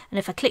one. And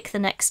if I click the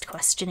next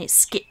question, it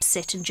skips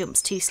it and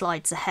jumps 2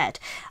 slides ahead.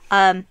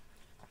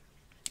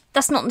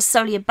 That's not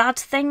necessarily a bad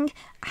thing.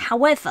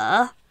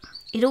 However,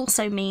 it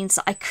also means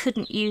that I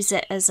couldn't use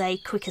it as a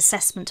quick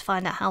assessment to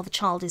find out how the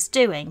child is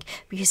doing,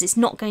 because it's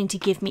not going to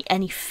give me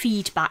any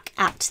feedback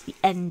at the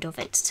end of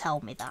it to tell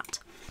me that.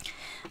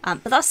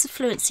 But that's the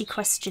fluency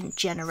question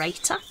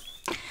generator.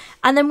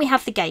 And then we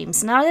have the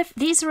games. Now,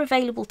 these are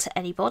available to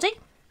anybody.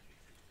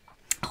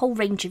 A whole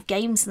range of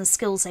games and the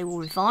skills they will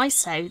revise.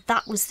 So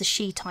that was the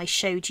sheet I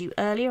showed you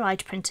earlier.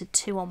 I'd printed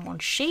 2 on one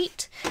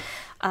sheet.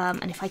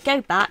 And if I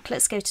go back,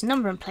 let's go to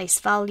number and place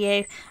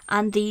value.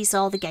 And these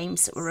are the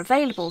games that were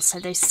available. So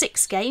those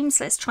 6 games,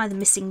 let's try the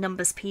missing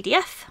numbers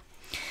PDF.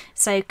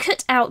 So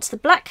cut out the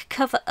black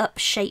cover up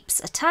shapes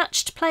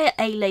attached. Player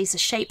A lays a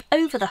shape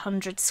over the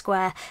 100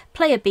 square.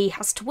 Player B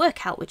has to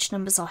work out which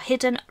numbers are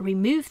hidden.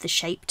 Remove the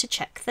shape to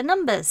check the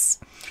numbers.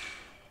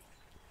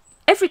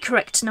 Every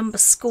correct number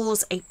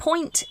scores a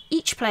point.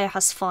 Each player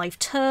has 5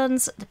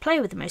 turns. The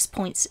player with the most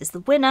points is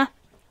the winner.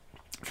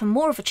 For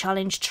more of a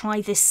challenge,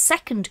 try this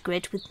second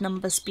grid with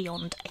numbers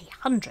beyond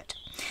 100.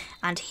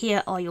 And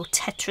here are your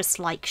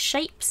Tetris-like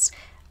shapes.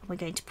 We're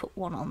going to put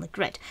one on the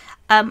grid.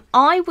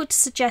 I would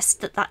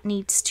suggest that that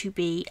needs to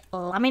be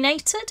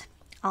laminated.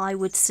 I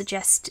would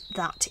suggest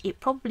that it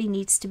probably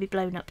needs to be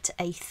blown up to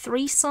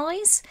A3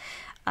 size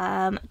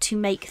to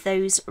make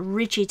those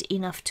rigid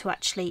enough to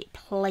actually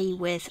play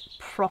with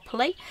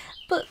properly.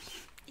 But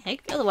you know,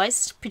 otherwise,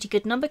 it's a pretty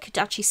good number. Could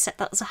actually set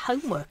that as a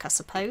homework, I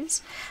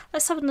suppose.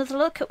 Let's have another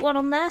look at one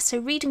on there. So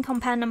read and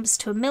compare numbers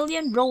to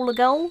 1,000,000. Roll a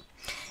goal.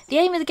 The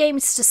aim of the game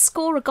is to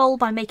score a goal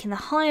by making the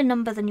higher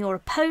number than your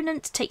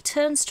opponent. Take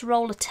turns to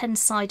roll a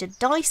 10-sided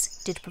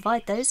dice, did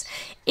provide those,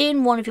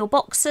 in one of your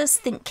boxes.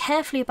 Think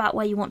carefully about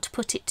where you want to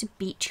put it to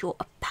beat your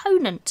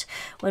opponent.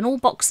 When all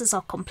boxes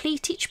are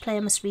complete, each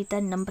player must read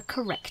their number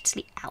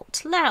correctly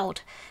out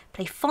loud.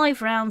 Play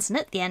 5 rounds and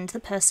at the end, the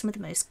person with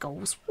the most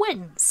goals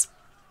wins.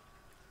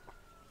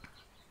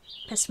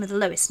 Person with the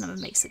lowest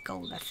number makes a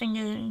goal. Their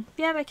finger,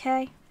 yeah,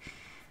 okay.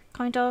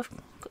 Kind of.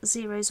 Got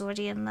zeros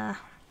already in there.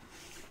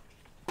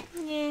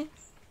 Yeah.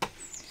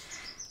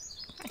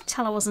 I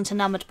tell I wasn't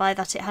enamoured by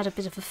that. It had a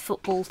bit of a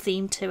football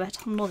theme to it.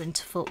 I'm not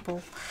into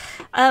football.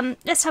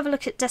 Let's have a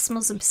look at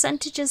decimals and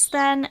percentages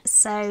then.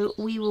 So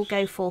we will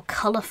go for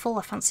colourful.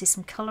 I fancy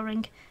some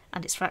colouring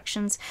and its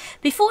fractions.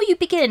 Before you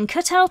begin,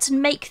 cut out and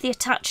make the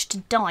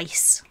attached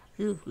dice.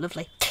 Ooh,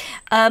 lovely.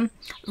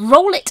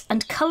 Roll it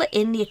and colour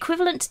in the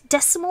equivalent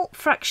decimal,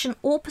 fraction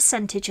or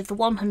percentage of the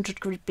 100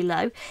 grid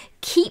below.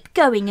 Keep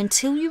going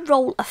until you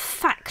roll a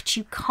fact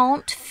you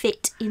can't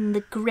fit in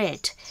the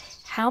grid.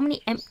 How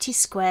many empty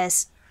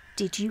squares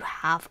did you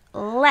have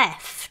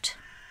left?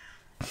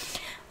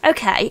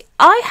 Okay,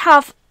 I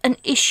have an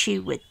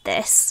issue with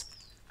this.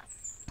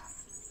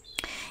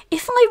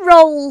 If I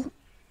roll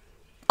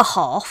a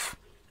half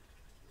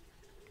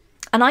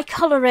and I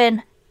colour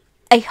in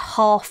a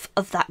half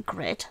of that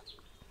grid,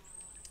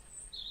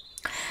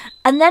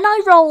 and then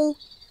I roll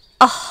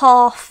a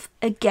half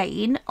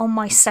again on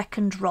my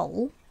second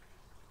roll,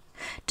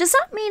 does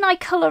that mean I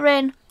colour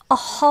in a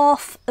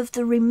half of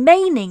the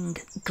remaining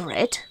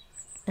grid,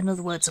 in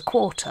other words a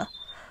quarter,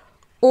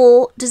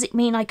 or does it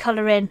mean I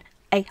colour in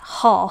a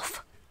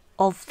half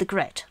of the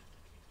grid?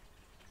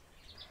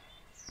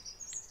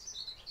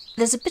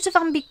 There's a bit of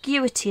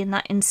ambiguity in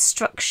that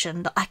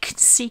instruction that I can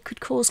see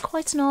could cause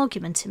quite an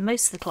argument in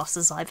most of the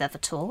classes I've ever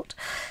taught.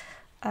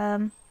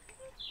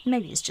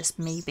 Maybe it's just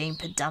me being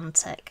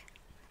pedantic.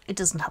 It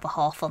doesn't have a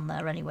half on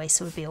there anyway,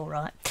 so we'll be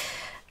alright.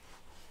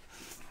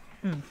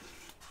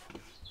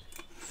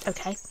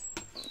 Okay,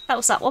 that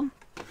was that one.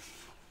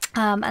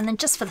 And then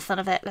just for the fun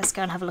of it, let's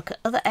go and have a look at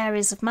other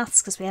areas of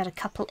maths, because we had a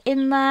couple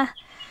in there.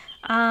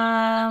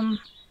 Oh,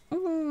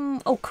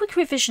 quick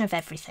revision of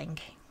everything.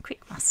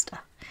 Quick master.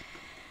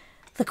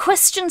 The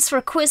questions for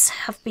a quiz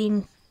have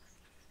been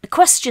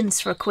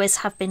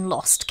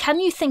lost. Can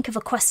you think of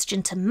a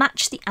question to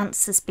match the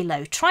answers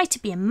below? Try to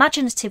be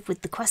imaginative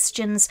with the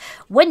questions.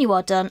 When you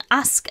are done,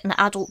 ask an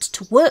adult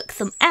to work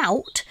them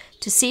out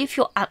to see if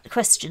your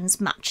questions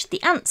match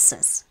the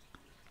answers.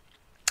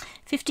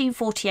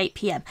 15:48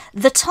 p.m.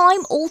 The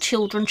time all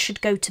children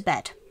should go to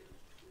bed.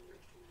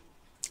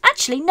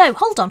 Actually, no,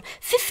 hold on.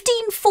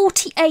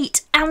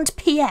 15:48 and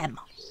p.m.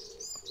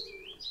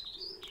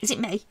 Is it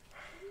me?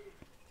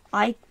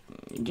 I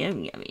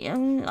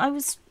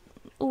was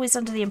always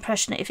under the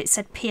impression that if it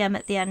said PM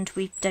at the end,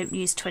 we don't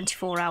use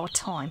 24-hour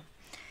time.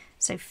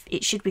 So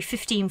it should be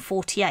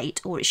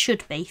 15:48, or it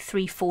should be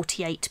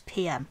 3:48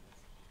 PM.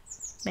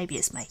 Maybe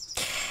it's me.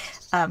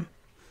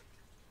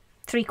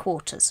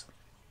 3/4.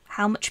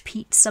 How much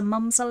pizza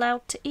mum's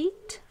allowed to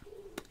eat?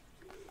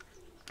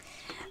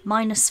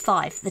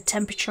 -5. The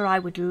temperature I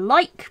would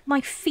like my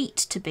feet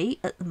to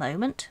be at the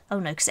moment. Oh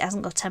no, because it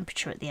hasn't got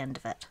temperature at the end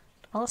of it.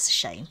 Oh, that's a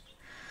shame.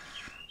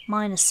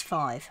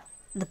 -5.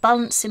 The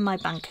balance in my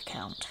bank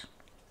account.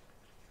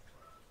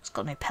 It's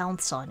got no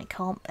pound sign, it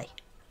can't be.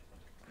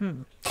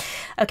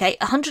 Okay,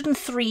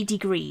 103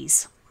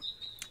 degrees.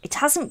 It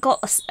hasn't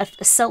got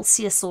a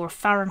Celsius or a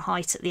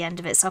Fahrenheit at the end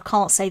of it, so I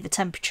can't say the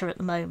temperature at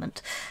the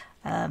moment.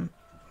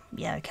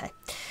 Yeah, okay.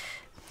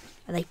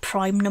 Are they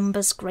prime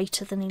numbers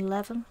greater than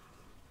 11?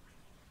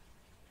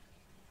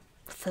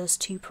 The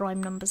first 2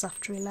 prime numbers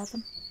after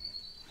 11?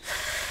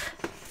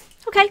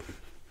 Okay.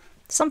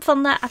 Some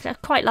fun there. I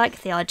quite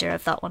like the idea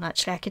of that one,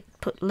 actually. I could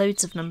put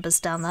loads of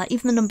numbers down there,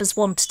 even the numbers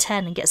 1 to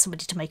 10, and get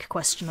somebody to make a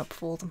question up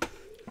for them.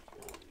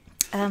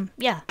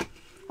 Yeah,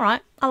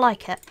 Alright, I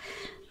like it.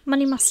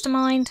 Money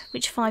Mastermind.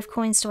 Which 5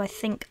 coins do I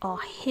think are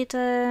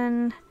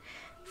hidden?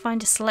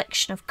 Find a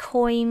selection of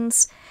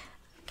coins.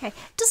 Okay,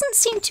 doesn't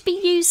seem to be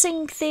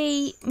using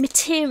the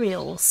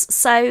materials.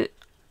 So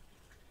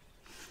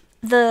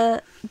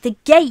the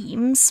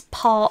games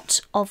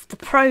part of the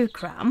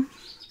program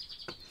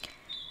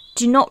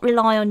do not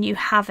rely on you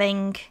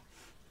having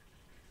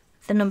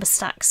the number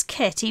stacks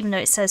kit, even though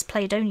it says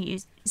played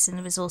only using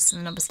the resource in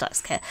the number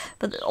stacks kit.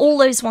 But all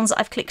those ones that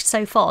I've clicked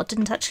so far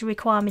didn't actually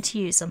require me to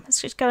use them.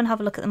 Let's just go and have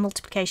a look at the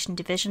multiplication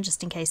division,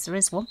 just in case there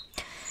is one.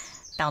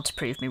 Bound to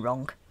prove me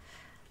wrong.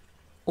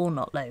 Or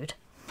not load.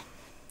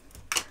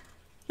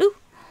 Ooh.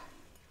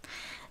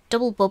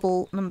 Double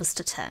bubble numbers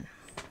to 10.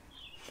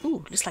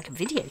 Ooh, looks like a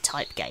video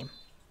type game.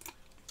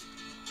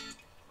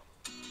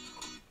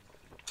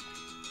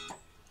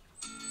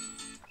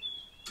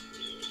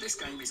 This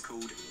game is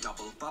called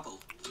Double Bubble,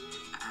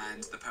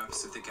 and the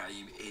purpose of the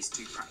game is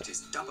to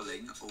practice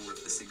doubling all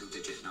of the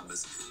single-digit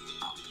numbers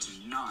up to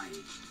 9.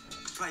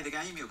 To play the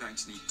game, you're going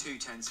to need 2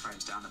 tens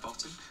frames down the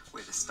bottom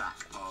with a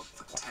stack of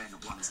 10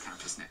 ones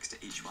counters next to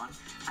each one,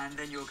 and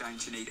then you're going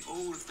to need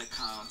all of the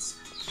cards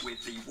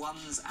with the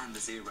ones and the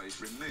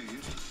zeros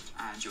removed,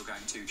 and you're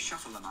going to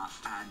shuffle them up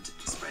and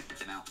spread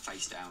them out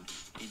face down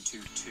into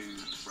 2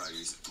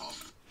 rows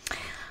of.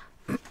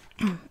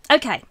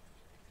 Okay.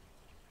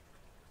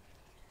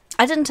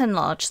 I didn't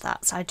enlarge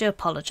that, so I do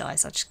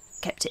apologise. I just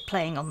kept it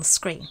playing on the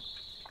screen.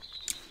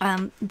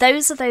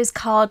 Those are those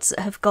cards that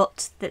have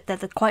got, they're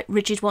the quite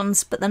rigid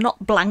ones, but they're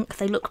not blank.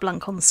 They look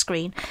blank on the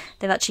screen.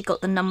 They've actually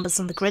got the numbers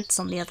and the grids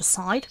on the other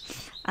side,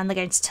 and they're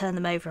going to turn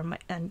them over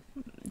and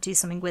do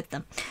something with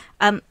them.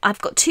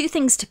 I've got 2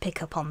 things to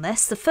pick up on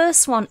this. The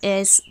first one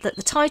is that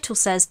the title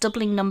says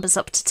doubling numbers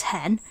up to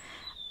 10,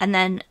 and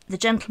then the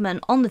gentleman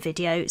on the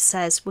video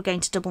says we're going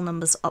to double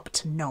numbers up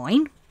to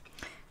 9.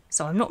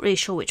 So I'm not really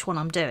sure which one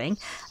I'm doing.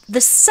 The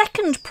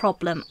second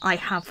problem I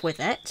have with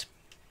it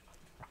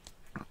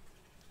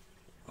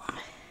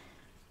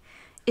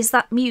is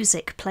that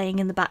music playing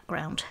in the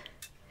background.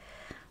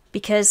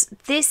 Because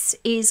this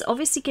is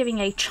obviously giving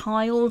a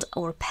child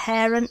or a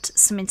parent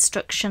some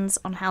instructions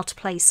on how to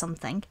play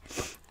something.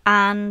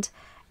 And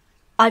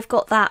I've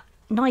got that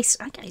nice,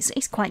 okay,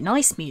 it's quite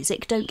nice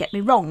music, don't get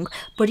me wrong,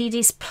 but it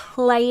is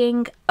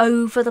playing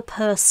over the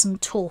person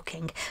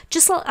talking.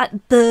 Just like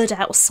that bird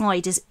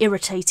outside is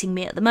irritating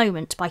me at the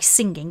moment by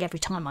singing every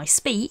time I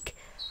speak.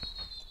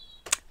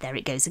 There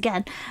it goes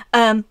again.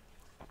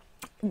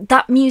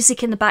 That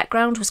music in the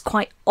background was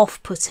quite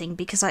off-putting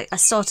because I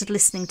started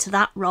listening to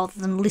that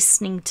rather than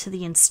listening to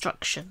the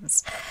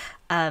instructions.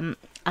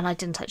 And I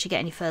didn't actually get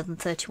any further than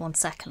 31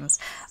 seconds.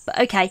 But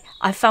okay,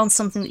 I found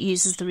something that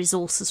uses the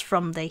resources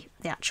from the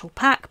actual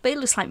pack, but it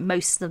looks like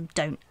most of them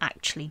don't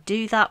actually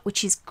do that,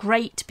 which is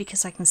great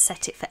because I can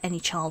set it for any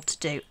child to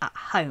do at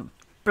home.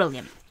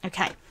 Brilliant.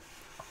 Okay.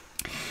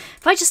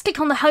 If I just click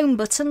on the home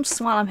button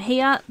just while I'm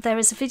here, there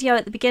is a video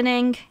at the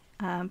beginning,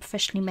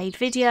 professionally made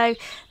video.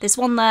 There's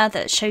one there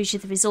that shows you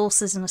the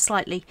resources in a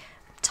slightly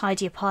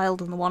tidier pile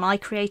than the one I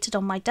created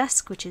on my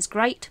desk, which is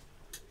great.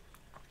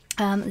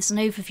 There's an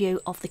overview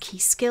of the key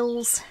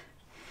skills.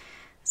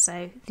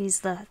 So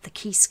these are the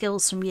key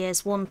skills from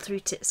years 1 through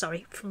to,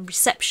 from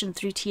reception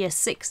through to year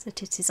 6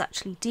 that it is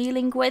actually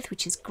dealing with,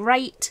 which is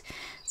great.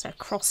 So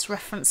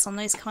cross-reference on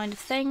those kind of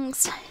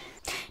things.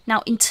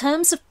 Now, in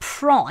terms of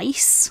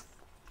price,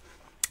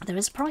 there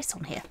is a price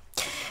on here.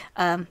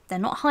 They're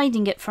not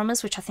hiding it from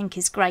us, which I think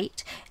is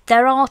great.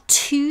 There are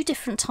 2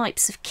 different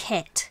types of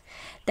kit.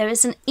 There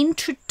is an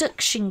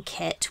introduction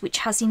kit which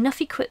has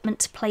enough equipment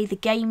to play the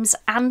games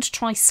and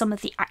try some of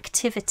the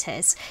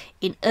activities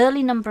in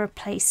early number of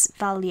place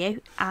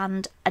value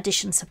and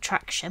addition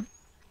subtraction.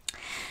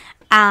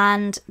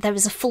 And there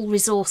is a full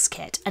resource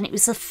kit, and it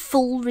was a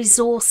full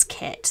resource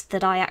kit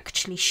that I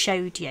actually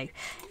showed you.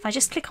 If I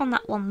just click on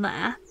that one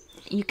there,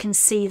 you can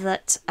see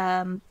that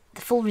the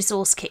full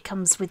resource kit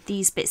comes with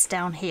these bits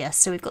down here.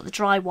 So we've got the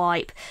dry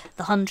wipe,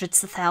 the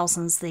hundreds, the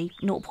thousands, the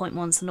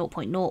 0.1s, the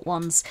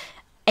 0.01s,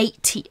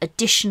 80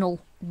 additional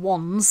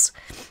ones,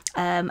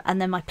 and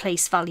then my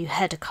place value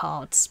header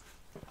cards.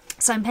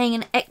 So I'm paying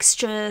an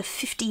extra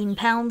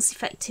 £15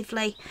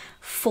 effectively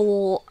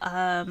for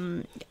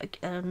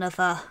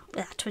another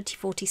 20,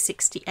 40,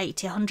 60,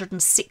 80,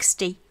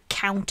 160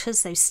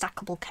 counters, those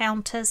stackable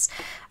counters,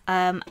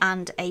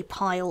 and a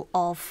pile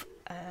of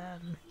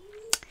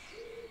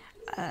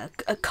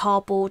a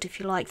cardboard, if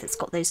you like, that's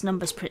got those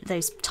numbers,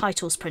 those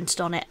titles printed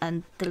on it,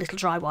 and the little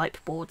dry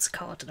wipe boards,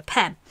 card and a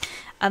pen.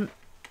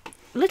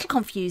 A little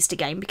confused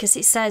again because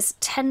it says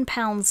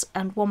 £10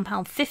 and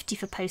 £1.50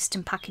 for post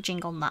and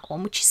packaging on that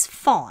one, which is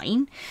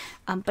fine.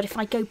 But if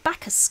I go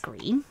back a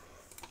screen,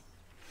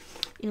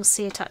 you'll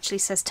see it actually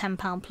says £10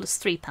 plus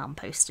 £3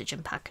 postage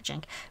and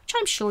packaging, which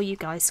I'm sure you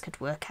guys could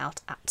work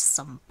out at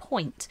some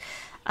point.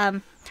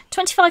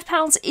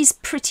 £25 is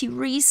pretty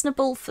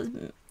reasonable for,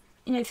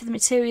 you know, for the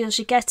materials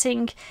you're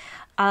getting.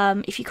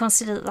 If you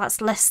consider that that's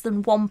less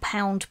than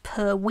 £1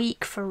 per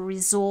week for a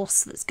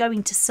resource that's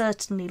going to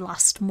certainly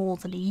last more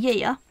than a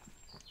year,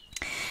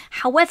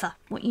 However,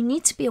 what you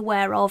need to be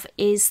aware of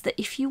is that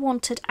if you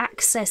wanted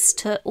access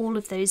to all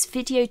of those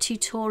video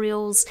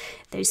tutorials,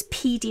 those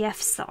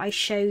PDFs that I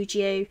showed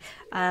you,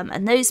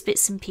 and those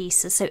bits and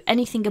pieces, so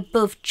anything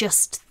above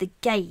just the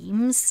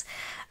games,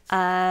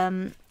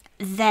 then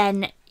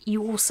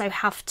you also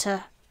have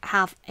to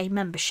have a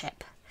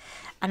membership.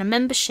 And a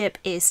membership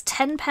is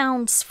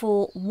 £10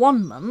 for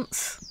 1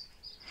 month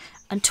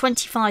and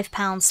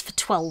 £25 for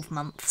 12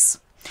 months.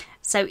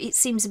 So it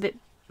seems a bit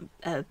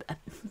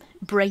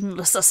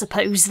brainless, I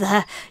suppose,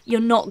 there. You're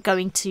not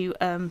going to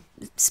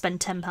spend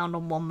 £10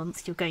 on 1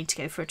 month, you're going to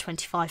go for a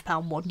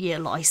 £25 1 year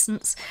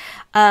licence.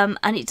 And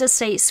it does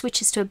say it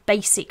switches to a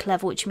basic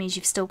level, which means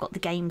you've still got the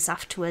games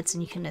afterwards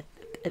and you can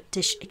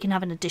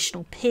have an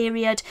additional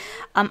period.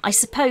 I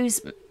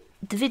suppose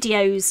the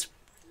videos,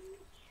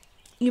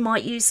 you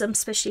might use them,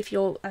 especially if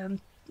you're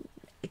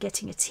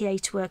getting a TA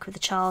to work with a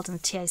child and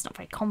the TA is not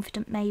very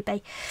confident,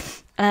 maybe.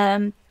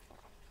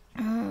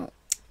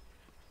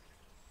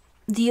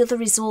 The other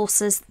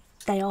resources,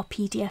 they are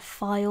PDF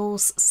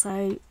files,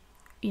 so,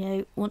 you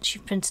know, once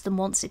you've printed them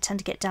once, they tend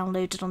to get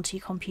downloaded onto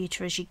your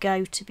computer as you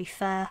go, to be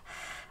fair.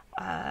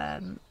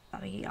 I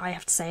mean, I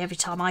have to say, every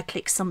time I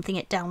click something,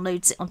 it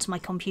downloads it onto my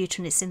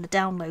computer and it's in the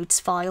downloads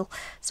file,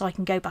 so I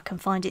can go back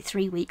and find it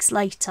 3 weeks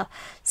later.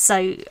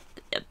 So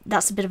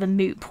that's a bit of a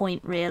moot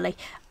point, really.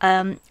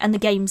 And the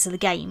games are the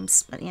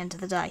games at the end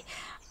of the day.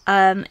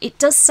 It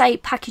does say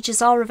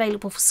packages are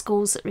available for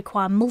schools that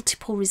require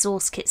multiple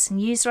resource kits and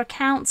user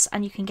accounts,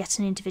 and you can get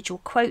an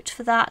individual quote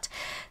for that.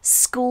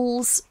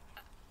 Schools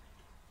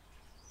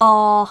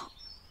are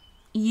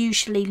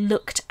usually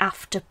looked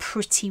after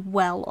pretty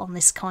well on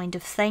this kind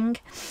of thing.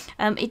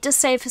 It does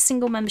say if a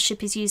single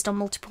membership is used on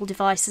multiple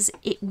devices,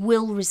 it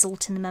will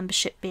result in the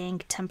membership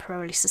being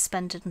temporarily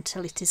suspended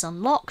until it is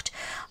unlocked.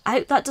 I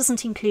hope that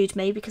doesn't include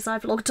me, because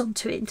I've logged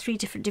onto it in 3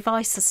 different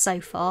devices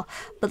so far,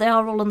 but they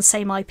are all on the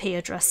same IP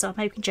address, so I'm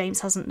hoping James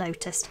hasn't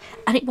noticed.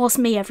 And it was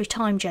me every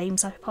time,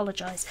 James, I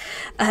apologise.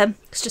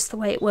 It's just the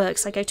way it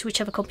works. I go to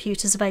whichever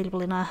computer's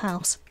available in our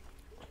house.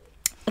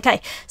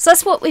 Okay, so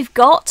that's what we've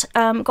got.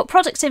 Got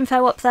product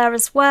info up there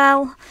as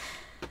well.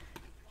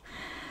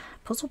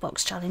 Puzzle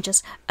box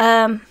challenges.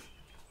 I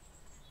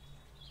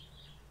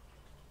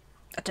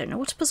don't know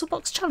what a puzzle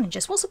box challenge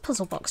is. What's a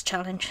puzzle box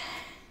challenge?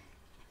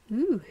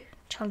 Ooh,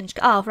 challenge.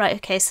 Oh, right,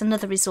 okay, it's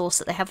another resource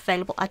that they have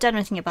available. I don't know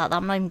anything about that.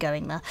 I'm not even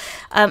going there.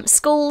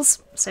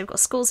 Schools. So we've got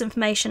schools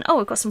information. Oh,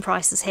 we've got some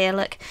prices here,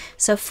 look.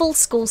 So full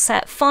school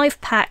set,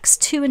 5 packs,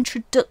 2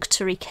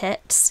 introductory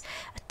kits,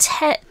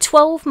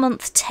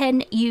 12-month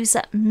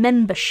 10-user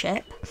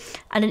membership,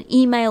 and an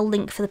email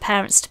link for the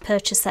parents to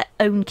purchase their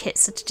own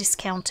kits at a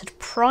discounted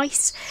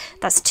price.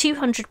 That's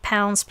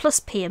 £200 plus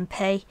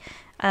P&P.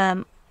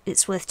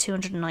 It's worth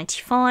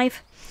 £295.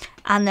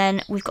 And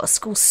then we've got a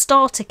school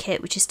starter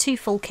kit, which is 2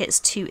 full kits,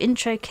 2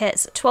 intro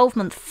kits, a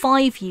 12-month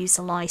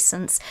 5-user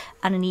licence,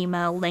 and an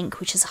email link,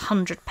 which is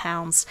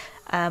 £100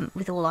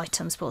 with all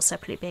items bought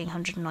separately being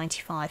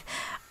 £195.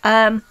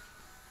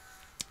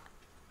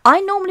 I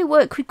normally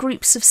work with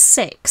groups of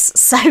 6,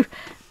 so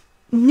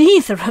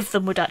neither of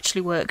them would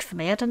actually work for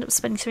me. I'd end up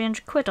spending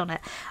 £300 on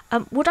it.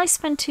 Would I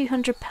spend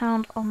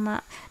 £200 on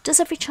that? Does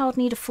every child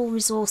need a full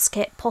resource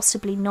kit?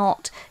 Possibly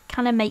not.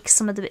 Can I make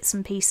some of the bits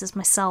and pieces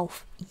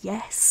myself?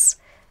 Yes.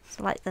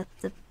 So like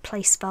the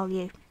place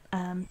value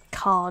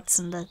cards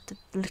and the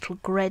little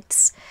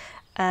grids.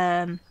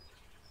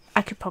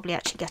 I could probably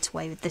actually get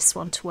away with this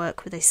one to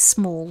work with a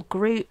small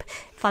group.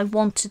 If I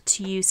wanted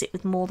to use it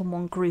with more than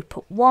one group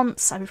at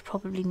once, I would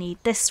probably need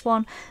this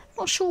one.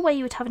 Not sure where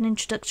you would have an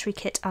introductory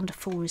kit and a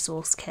full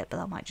resource kit, but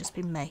that might just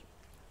be me.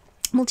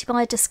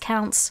 Multi-buyer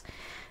discounts,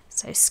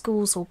 so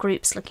schools or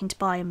groups looking to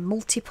buy in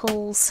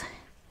multiples.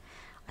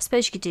 I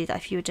suppose you could do that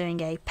if you were doing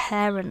a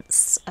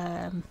parents,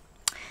 a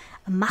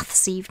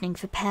maths evening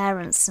for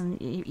parents, and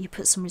you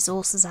put some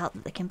resources out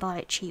that they can buy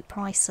at cheap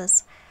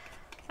prices.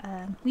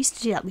 We used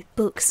to do that with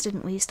books,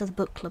 didn't we? We used to have the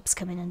book clubs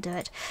come in and do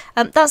it.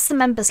 That's the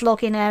members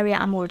login area.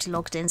 I'm already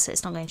logged in, so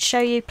it's not going to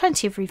show you.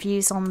 Plenty of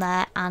reviews on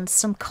there and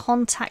some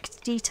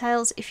contact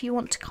details if you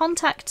want to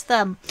contact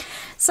them.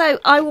 So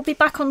I will be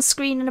back on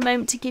screen in a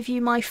moment to give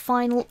you my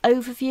final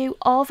overview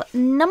of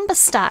number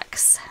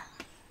stacks.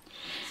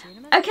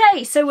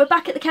 Okay, so we're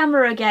back at the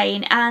camera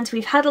again, and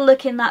we've had a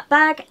look in that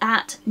bag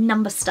at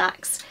number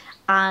stacks,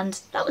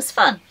 and that was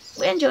fun.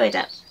 We enjoyed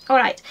it.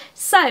 Alright,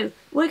 so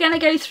we're going to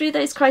go through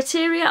those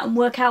criteria and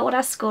work out what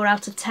our score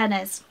out of 10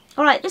 is.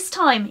 Alright, this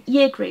time,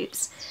 year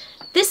groups.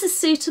 This is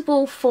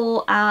suitable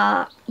for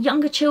our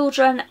younger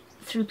children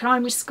through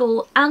primary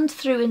school and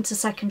through into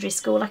secondary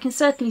school. I can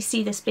certainly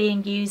see this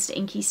being used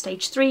in Key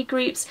Stage 3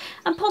 groups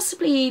and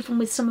possibly even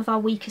with some of our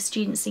weaker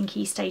students in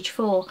Key Stage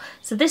 4.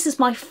 So this is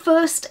my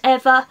first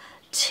ever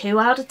 2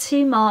 out of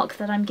 2 mark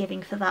that I'm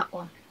giving for that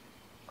one.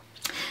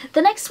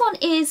 The next one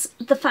is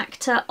the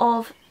factor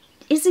of,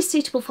 is this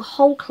suitable for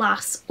whole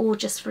class or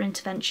just for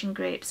intervention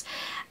groups?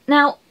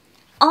 Now,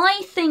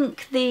 I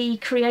think the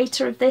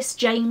creator of this,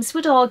 James,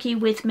 would argue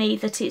with me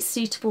that it's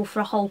suitable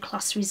for a whole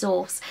class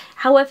resource.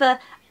 However,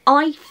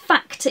 I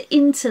factor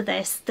into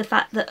this the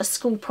fact that a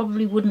school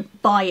probably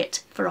wouldn't buy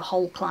it for a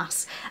whole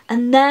class,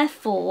 and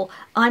therefore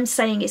I'm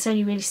saying it's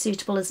only really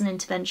suitable as an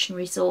intervention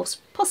resource,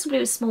 possibly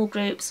with small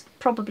groups,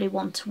 probably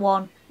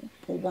 1-to-1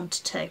 or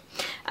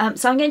 1-to-2.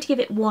 So I'm going to give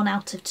it 1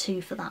 out of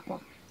 2 for that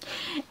one.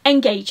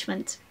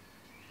 Engagement.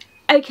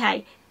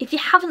 Okay, if you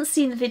haven't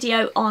seen the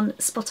video on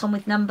Spot On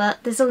with Number,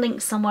 there's a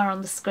link somewhere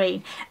on the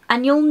screen,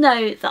 and you'll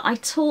know that I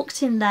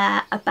talked in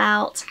there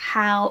about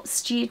how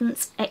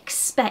students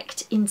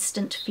expect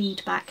instant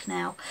feedback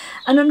now.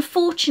 And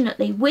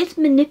unfortunately, with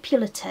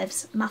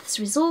manipulatives, maths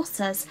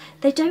resources,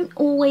 they don't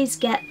always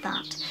get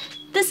that.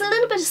 There's a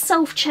little bit of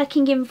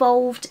self-checking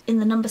involved in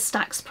the Number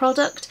Stacks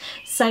product,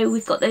 so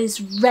we've got those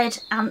red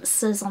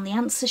answers on the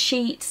answer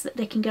sheets that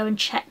they can go and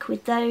check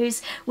with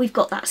those. We've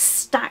got that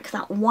stack,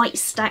 that white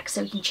stack,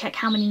 so we can check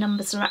how many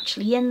numbers are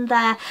actually in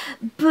there,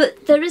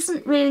 but there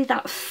isn't really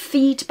that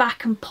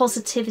feedback and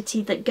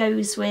positivity that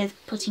goes with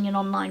putting an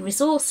online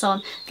resource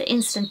on that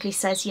instantly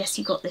says, yes,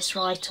 you got this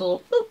right,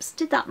 or oops,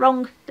 did that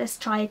wrong, let's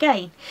try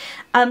again.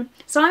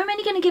 So I'm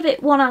only going to give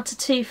it 1 out of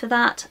 2 for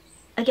that.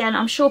 Again,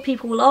 I'm sure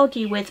people will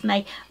argue with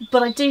me,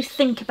 but I do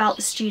think about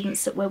the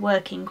students that we're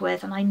working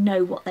with and I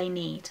know what they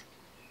need.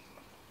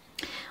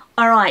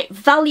 Alright,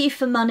 value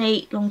for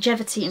money,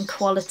 longevity and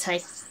quality.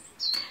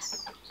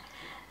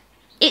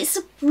 It's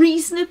a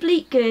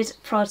reasonably good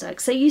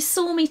product. So you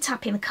saw me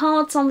tapping the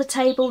cards on the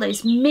table.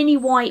 Those mini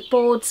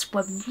whiteboards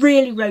were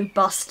really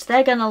robust.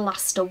 They're going to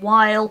last a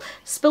while.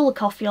 Spill the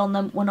coffee on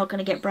them, we're not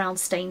going to get brown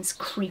stains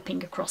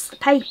creeping across the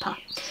paper.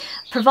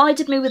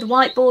 Provided me with a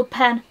whiteboard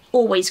pen.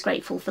 Always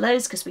grateful for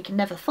those because we can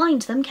never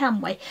find them,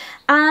 can we?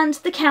 And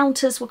the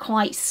counters were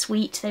quite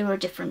sweet. They were a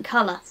different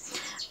colour.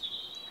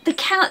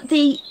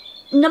 The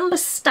number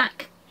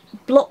stack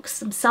blocks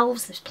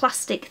themselves, those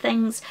plastic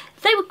things,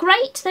 they were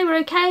great, they were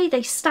okay,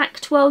 they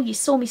stacked well. You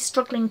saw me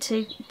struggling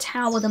to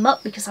tower them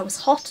up because I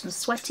was hot and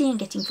sweaty and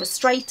getting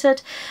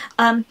frustrated,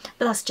 but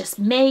that's just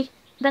me.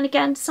 Then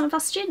again, some of our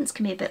students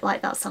can be a bit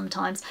like that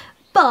sometimes,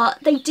 but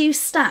they do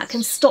stack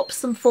and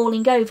stops them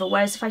falling over,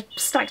 whereas if I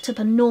stacked up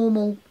a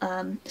normal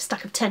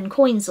stack of 10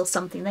 coins or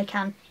something, they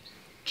can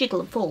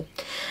jiggle and fall.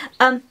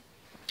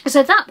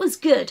 So that was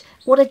good.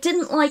 What I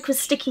didn't like was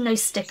sticking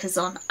those stickers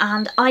on,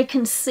 and I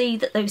can see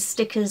that those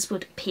stickers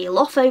would peel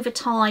off over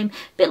time.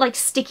 A bit like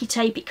sticky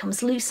tape, it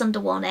comes loose under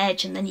one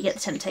edge and then you get the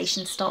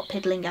temptation to start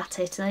piddling at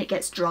it, and then it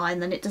gets dry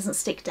and then it doesn't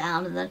stick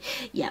down, and then,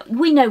 yeah,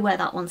 we know where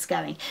that one's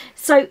going.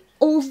 So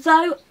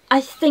although I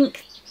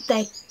think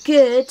they're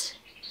good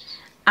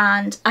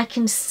and I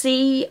can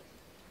see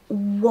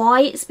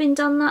why it's been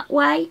done that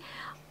way,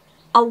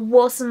 I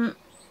wasn't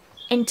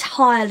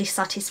entirely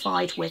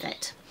satisfied with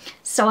it.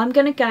 So I'm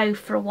going to go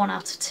for a 1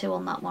 out of 2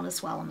 on that one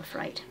as well, I'm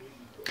afraid.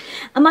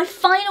 And my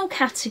final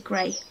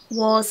category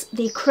was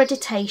the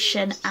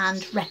accreditation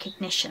and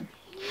recognition.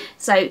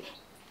 So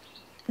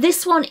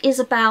this one is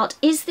about,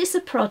 is this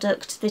a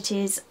product that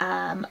is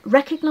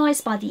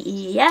recognised by the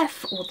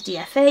EEF or the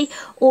DFE,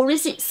 or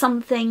is it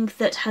something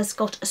that has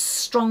got a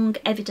strong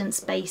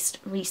evidence-based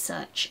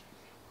research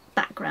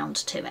background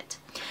to it?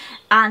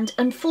 And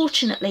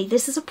unfortunately,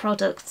 this is a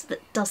product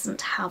that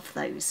doesn't have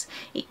those.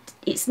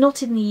 It's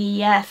not in the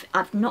EEF,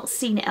 I've not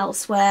seen it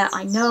elsewhere,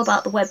 I know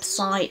about the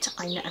website,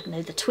 I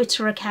know the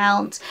Twitter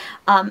account,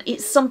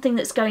 it's something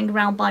that's going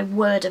around by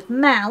word of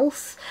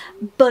mouth,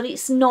 but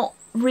it's not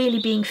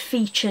really being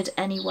featured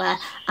anywhere,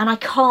 and I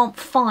can't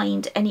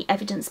find any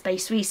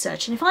evidence-based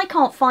research. And if I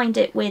can't find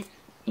it with,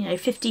 you know,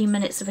 15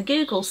 minutes of a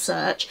Google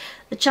search,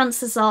 the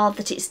chances are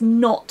that it's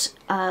not,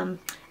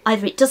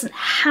 either it doesn't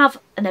have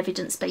an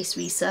evidence-based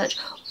research,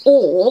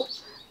 or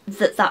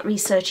that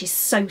research is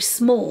so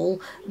small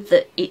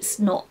that it's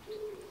not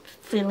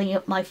filling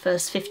up my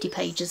first 50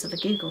 pages of a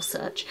Google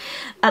search.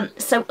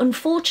 So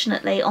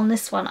unfortunately on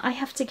this one I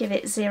have to give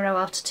it 0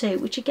 out of 2,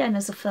 which again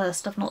is a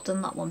first. I've not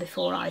done that one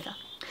before either.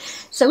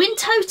 So in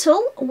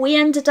total we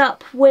ended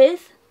up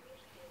with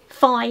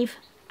 5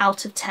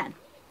 out of 10,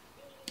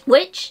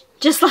 which,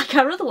 just like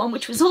our other one,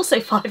 which was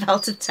also 5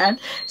 out of 10,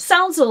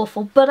 sounds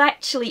awful, but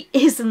actually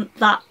isn't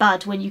that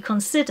bad when you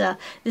consider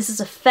this is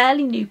a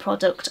fairly new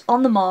product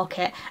on the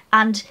market,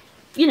 and,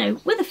 you know,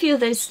 with a few of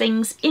those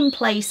things in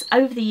place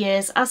over the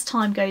years as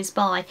time goes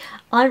by,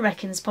 I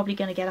reckon it's probably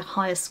going to get a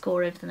higher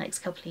score over the next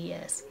couple of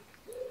years.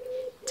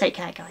 Take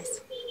care,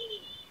 guys.